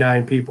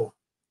 49 people.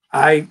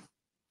 I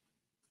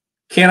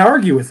can't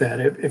argue with that.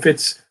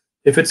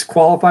 If it's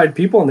qualified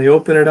people and they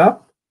open it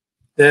up,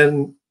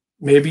 then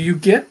maybe you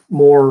get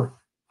more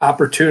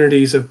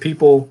opportunities of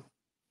people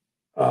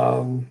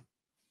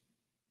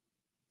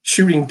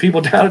shooting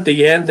people down at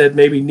the end that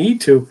maybe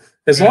need to.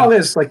 As long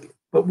as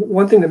but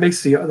one thing that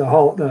makes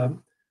the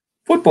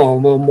football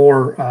a little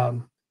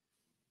more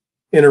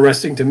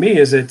interesting to me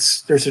is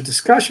there's a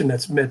discussion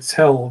that's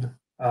held.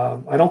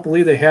 I don't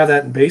believe they have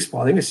that in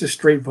baseball. I think it's just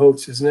straight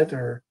votes, isn't it?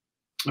 Or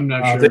I'm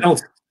not sure. They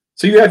don't.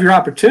 So you have your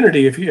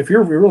opportunity. If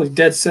you're really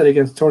dead set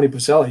against Tony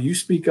Boselli, you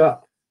speak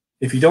up.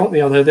 If you don't,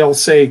 they'll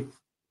say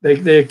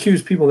they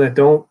accuse people that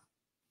don't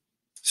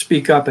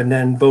speak up and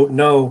then vote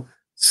no,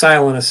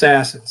 silent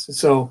assassins. And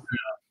so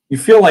you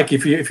feel like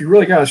if you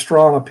really got a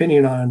strong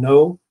opinion on a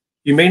no,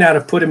 you may not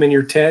have put him in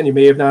your 10. You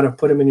may have not have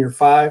put him in your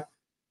 5.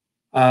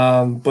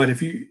 But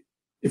if you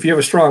have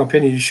a strong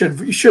opinion, you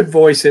should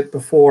voice it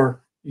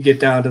before you get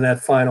down to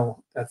that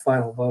final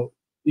vote.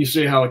 You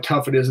see how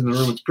tough it is in the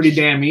room. It's pretty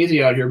damn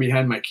easy out here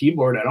behind my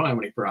keyboard. I don't have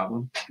any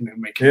problem.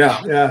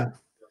 Yeah.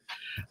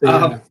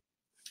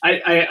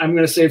 I'm going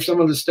to save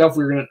some of the stuff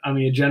we're going to on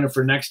the agenda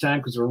for next time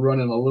because we're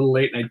running a little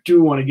late, and I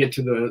do want to get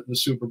to the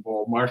Super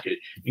Bowl market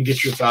and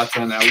get your thoughts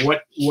on that.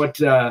 What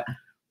did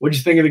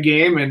you think of the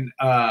game, and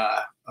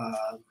what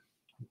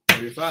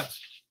are your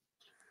thoughts?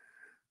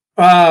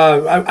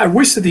 I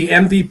wish that the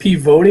MVP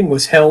voting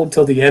was held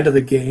till the end of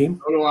the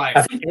game. So do I.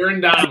 Aaron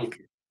Donald.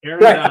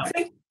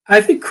 I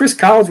think Chris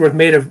Collinsworth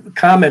made a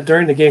comment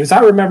during the game because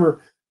I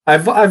remember I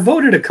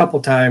voted a couple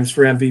times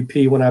for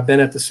MVP when I've been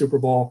at the Super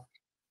Bowl,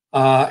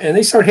 and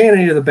they start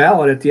handing you the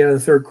ballot at the end of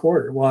the third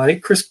quarter. Well, I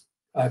think Chris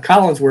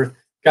Collinsworth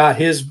got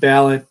his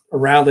ballot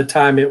around the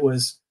time it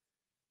was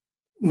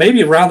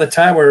maybe around the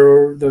time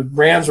where the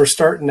Rams were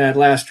starting that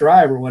last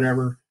drive or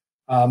whatever.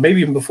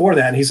 Maybe even before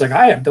that. And he's like,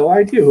 I have no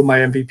idea who my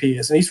MVP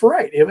is. And he's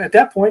right. At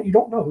that point, you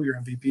don't know who your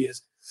MVP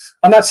is.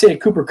 I'm not saying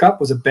Cooper Kupp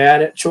was a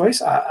bad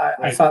choice.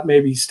 I thought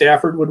maybe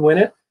Stafford would win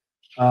it.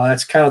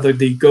 That's kind of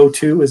the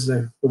go-to as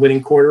the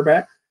winning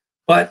quarterback.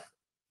 But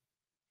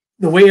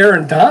the way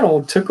Aaron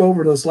Donald took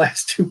over those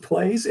last 2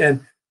 plays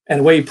and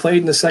the way he played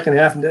in the second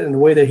half and the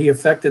way that he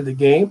affected the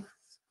game,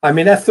 I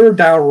mean, that third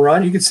down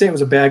run, you could say it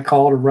was a bad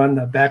call to run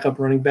a backup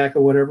running back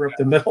or whatever up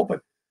the middle.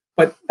 But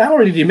not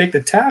only did he make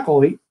the tackle,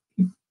 he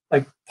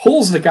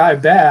pulls the guy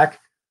back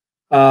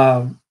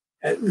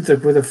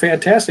with a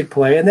fantastic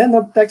play, and then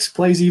the next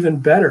play's even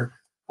better.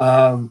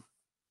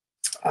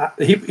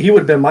 He would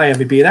have been my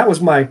MVP, and that was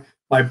my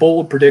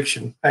bold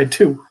prediction. I had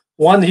 2.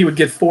 One, that he would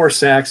get 4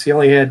 sacks. He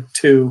only had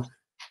 2,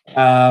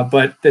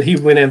 but that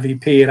he'd win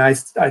MVP, and I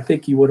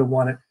think he would have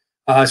won it.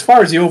 As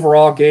far as the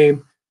overall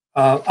game,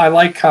 I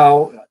like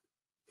how,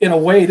 in a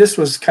way, this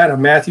was kind of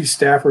Matthew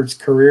Stafford's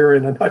career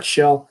in a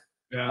nutshell.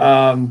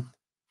 Yeah.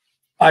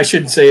 I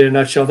shouldn't say it in a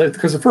nutshell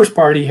because the first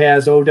part he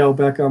has Odell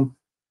Beckham.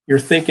 You're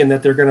thinking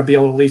that they're going to be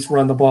able to at least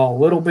run the ball a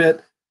little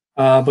bit,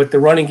 but the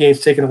running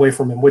game's taken away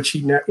from him, which he,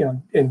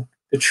 in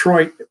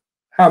Detroit,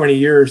 how many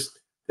years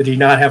did he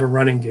not have a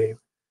running game?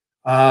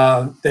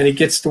 Then he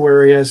gets to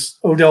where he has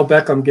Odell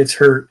Beckham gets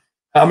hurt.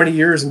 How many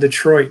years in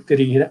Detroit did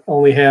he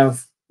only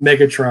have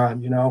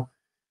Megatron,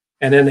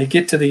 And then they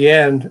get to the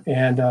end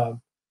and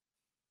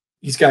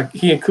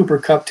he and Cooper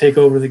Kupp take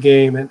over the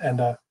game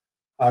and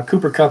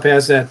Cooper Kupp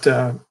has that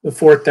the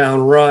fourth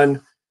down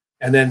run,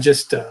 and then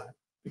just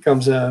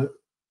becomes a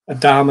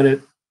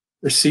dominant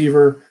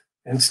receiver,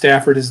 and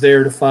Stafford is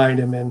there to find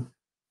him. And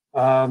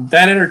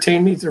that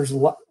entertained me. There's a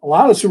lot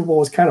of the Super Bowl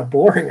was kind of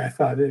boring. I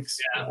thought it's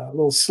a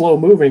little slow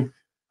moving,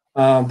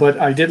 but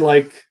I did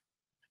like,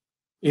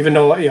 even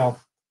though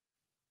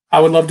I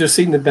would love to have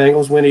seen the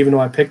Bengals win, even though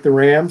I picked the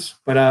Rams.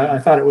 But I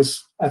thought it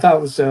was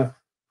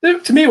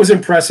to me, it was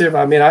impressive.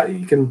 I mean,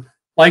 you can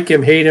like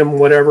him, hate him,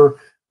 whatever,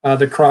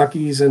 the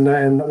Cronkies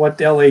and what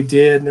LA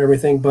did and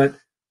everything. But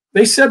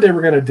they said they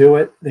were going to do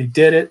it. They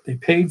did it. They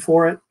paid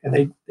for it,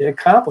 and they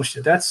accomplished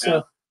it. That's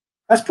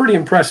pretty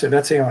impressive.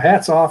 That's,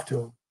 hats off to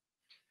them.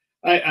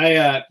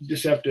 I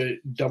just have to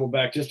double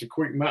back just a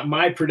quick.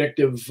 My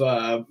predictive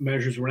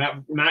measures were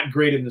not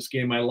great in this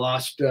game. I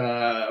lost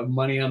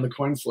money on the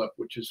coin flip,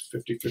 which is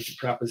 50-50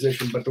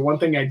 proposition. But the one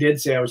thing I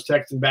did say, I was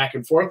texting back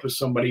and forth with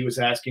somebody who was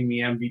asking me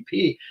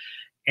MVP,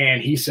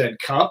 and he said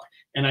Cup,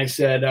 and I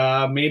said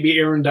maybe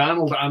Aaron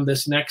Donald on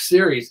this next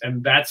series,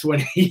 and that's when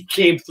he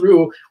came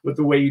through with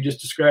the way you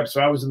just described. So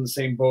I was in the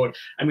same boat.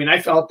 I mean,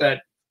 I felt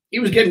that he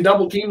was getting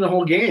double teamed the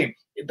whole game.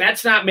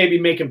 That's not maybe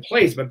making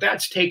plays, but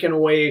that's taken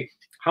away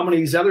how many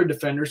of these other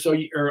defenders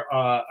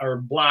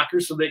or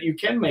blockers so that you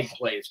can make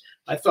plays.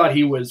 I thought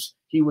he was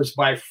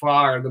by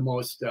far the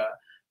most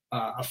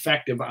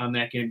effective on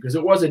that game because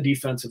it was a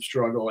defensive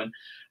struggle.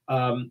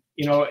 And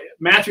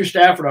Matthew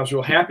Stafford, I was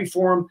real happy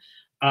for him.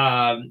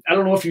 I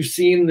don't know if you've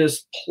seen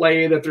this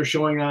play that they're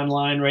showing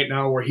online right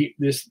now where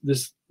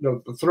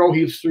the throw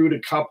he threw to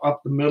Cup up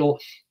the middle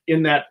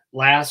in that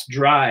last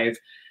drive.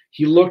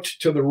 He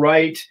looked to the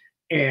right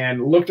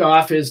and looked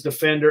off his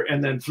defender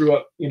and then threw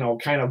it,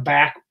 kind of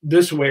back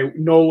this way,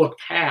 no look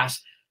pass,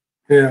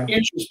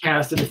 inches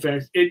past the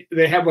defender.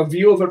 They have a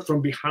view of it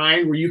from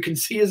behind where you can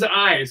see his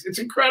eyes. It's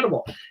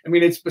incredible. I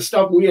mean, it's the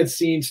stuff we had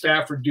seen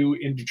Stafford do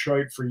in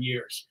Detroit for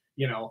years,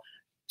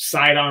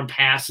 sidearm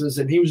passes,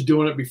 and he was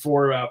doing it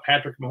before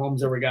Patrick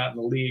Mahomes ever got in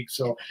the league.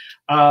 So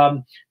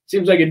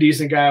seems like a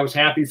decent guy. I was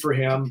happy for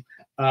him.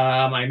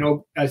 I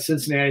know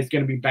Cincinnati's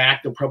going to be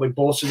back. They'll probably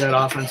bolster that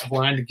offensive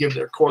line to give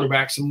their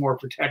quarterback some more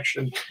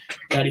protection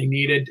that he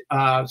needed.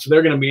 So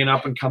they're going to be an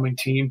up-and-coming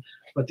team,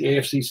 but the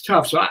AFC's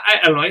tough. So I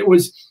don't know. It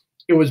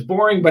was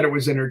boring, but it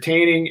was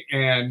entertaining,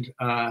 and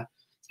I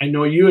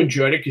know you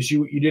enjoyed it because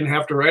you didn't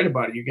have to write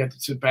about it. You got to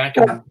sit back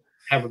and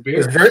have a beer.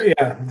 It's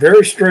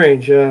very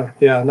strange.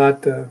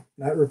 Not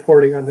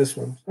reporting on this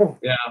one. Oh.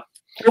 Yeah.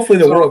 Hopefully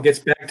the world gets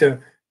back to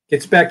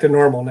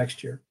normal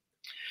next year.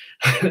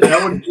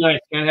 That would be nice.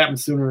 Can't happen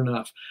sooner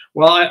enough.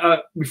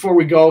 Well, before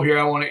we go here,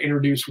 I want to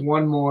introduce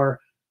one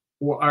more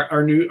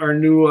our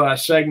new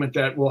segment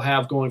that we'll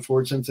have going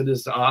forward since it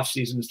is the off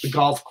season. It's the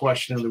golf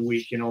question of the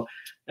week.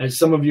 As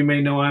some of you may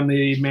know, I'm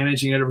the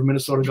managing editor of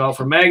Minnesota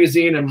Golfer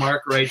Magazine, and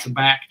Mark writes a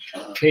back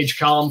page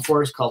column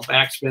for us called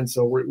Backspin.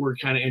 So we're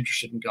kind of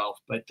interested in golf.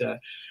 But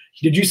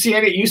did you see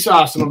any? You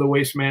saw some of the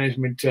waste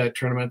management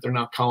tournament. They're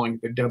now calling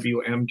the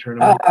WM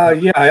tournament.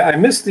 I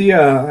missed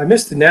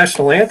the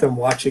national anthem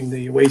watching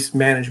the Waste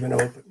Management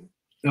Open.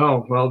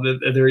 Oh well,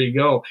 there you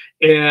go.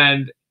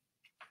 And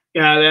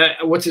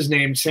what's his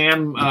name?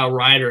 Sam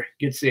Ryder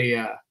gets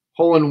a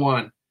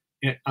hole-in-one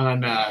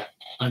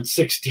on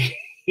 16,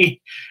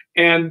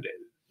 and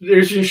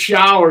there's just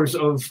showers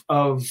of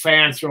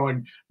fans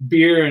throwing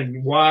beer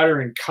and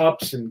water and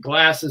cups and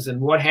glasses and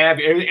what have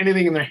you.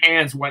 Anything in their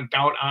hands went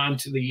out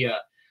onto the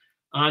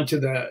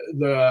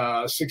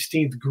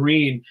 16th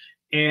green.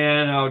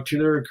 And to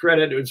their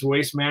credit, it was a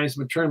waste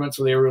management tournament,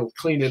 so they were able to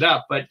clean it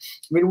up. But I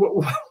mean,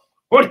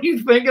 what do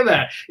you think of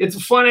that? It's a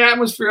fun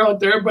atmosphere out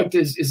there, but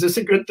is this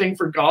a good thing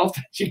for golf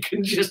that you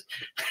can just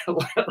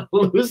let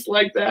loose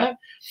like that?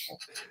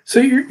 So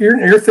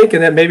you're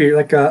thinking that maybe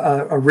like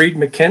a Reed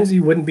McKenzie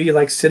wouldn't be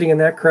like sitting in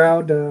that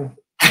crowd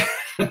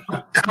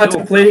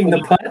contemplating the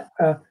putt?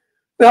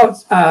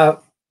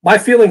 My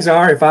feelings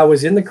are if I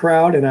was in the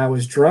crowd and I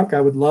was drunk,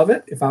 I would love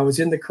it. If I was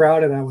in the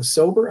crowd and I was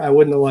sober, I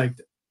wouldn't have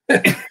liked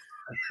it.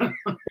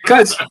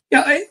 Because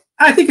I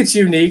think it's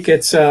unique.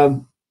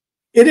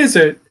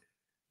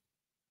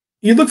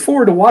 You look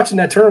forward to watching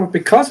that tournament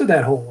because of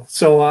that hole.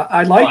 So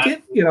I like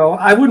it.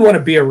 I wouldn't want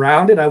to be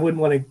around it. I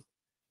wouldn't want to.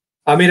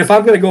 I mean, if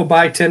I'm going to go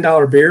buy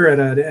 $10 beer at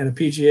a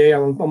PGA,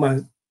 I'm going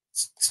to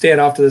stand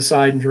off to the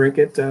side and drink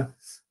it,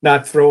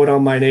 not throw it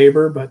on my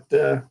neighbor. But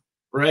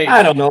right,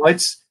 I don't know. I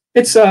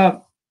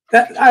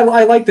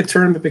like the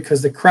tournament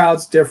because the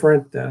crowd's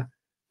different,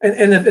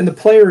 and the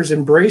players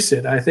embrace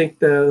it. I think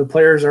the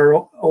players are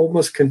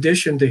almost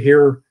conditioned to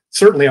hear,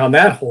 certainly on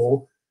that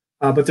hole.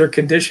 But they're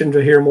conditioned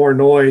to hear more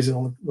noise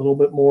and a little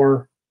bit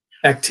more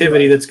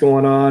activity that's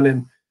going on.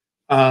 And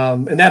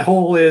that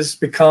hole is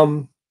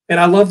become, and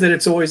I love that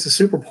it's always the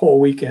Super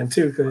Bowl weekend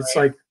too, because it's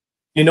like,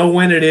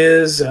 when it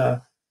is,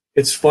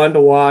 it's fun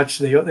to watch.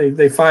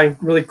 They find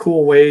really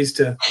cool ways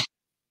to,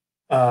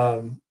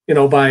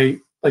 by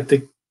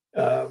like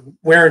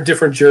wearing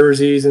different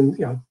jerseys and,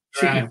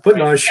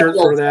 putting on a shirt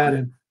for that.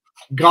 And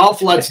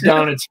golf lets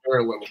down its hair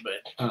a little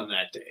bit on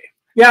that day.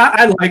 Yeah,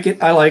 I like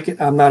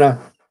it. I'm not a,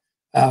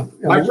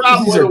 my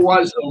problem with it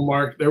was,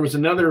 Mark, there was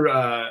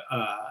another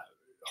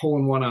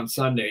hole-in-one on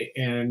Sunday,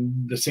 and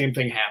the same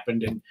thing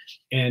happened.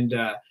 And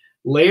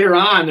later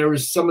on, there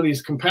was some of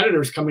these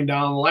competitors coming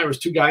down the line. There was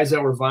two guys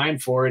that were vying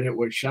for it. It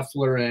was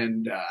Scheffler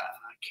and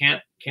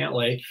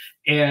Cantlay.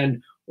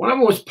 And one of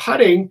them was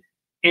putting,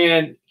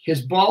 and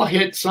his ball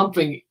hit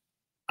something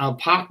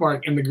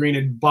pockmark in the green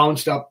had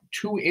bounced up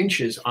 2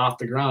 inches off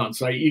the ground.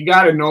 So you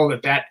got to know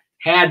that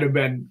had to have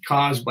been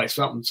caused by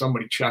something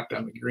somebody chucked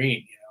on the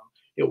green.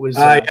 It was.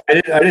 I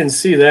didn't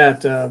see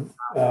that. I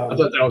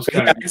thought that was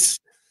kind of.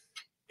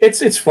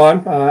 It's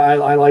fun.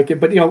 I like it,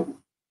 but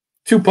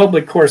two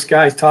public course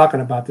guys talking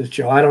about this,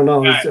 Joe. I don't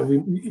know.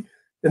 Right.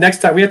 The next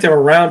time we have to have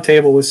a round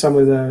table with some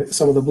of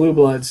the blue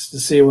bloods to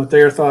see what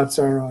their thoughts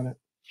are on it.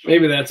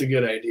 Maybe that's a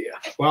good idea.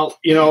 Well,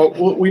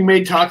 we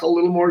may talk a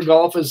little more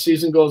golf as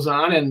season goes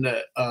on, and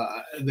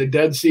the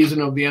dead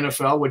season of the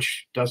NFL,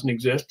 which doesn't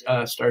exist,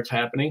 starts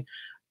happening.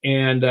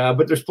 And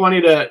but there's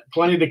plenty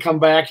to come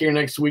back here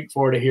next week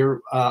to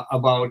hear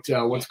about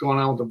what's going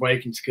on with the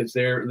Vikings, because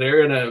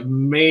they're in a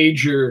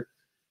major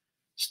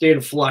state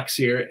of flux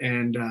here,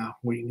 and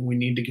we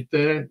need to get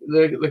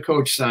the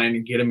coach signed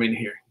and get him in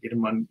here, get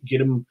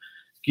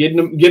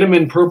him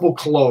in purple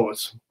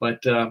clothes.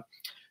 But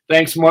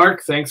thanks,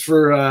 Mark. Thanks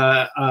for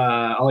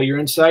all your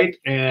insight,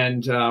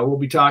 and we'll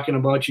be talking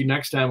about you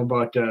next time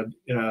about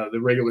the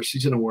regular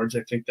season awards.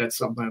 I think that's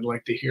something I'd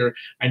like to hear.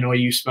 I know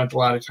you spent a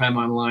lot of time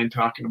online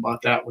talking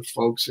about that with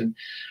folks, and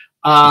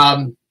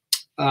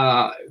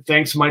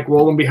thanks, Mike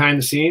Rowland, behind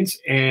the scenes,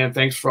 and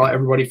thanks for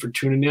everybody for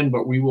tuning in.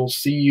 But we will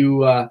see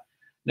you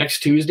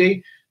next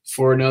Tuesday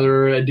for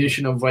another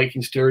edition of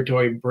Vikings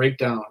Territory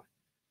Breakdown.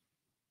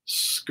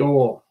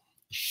 Skol.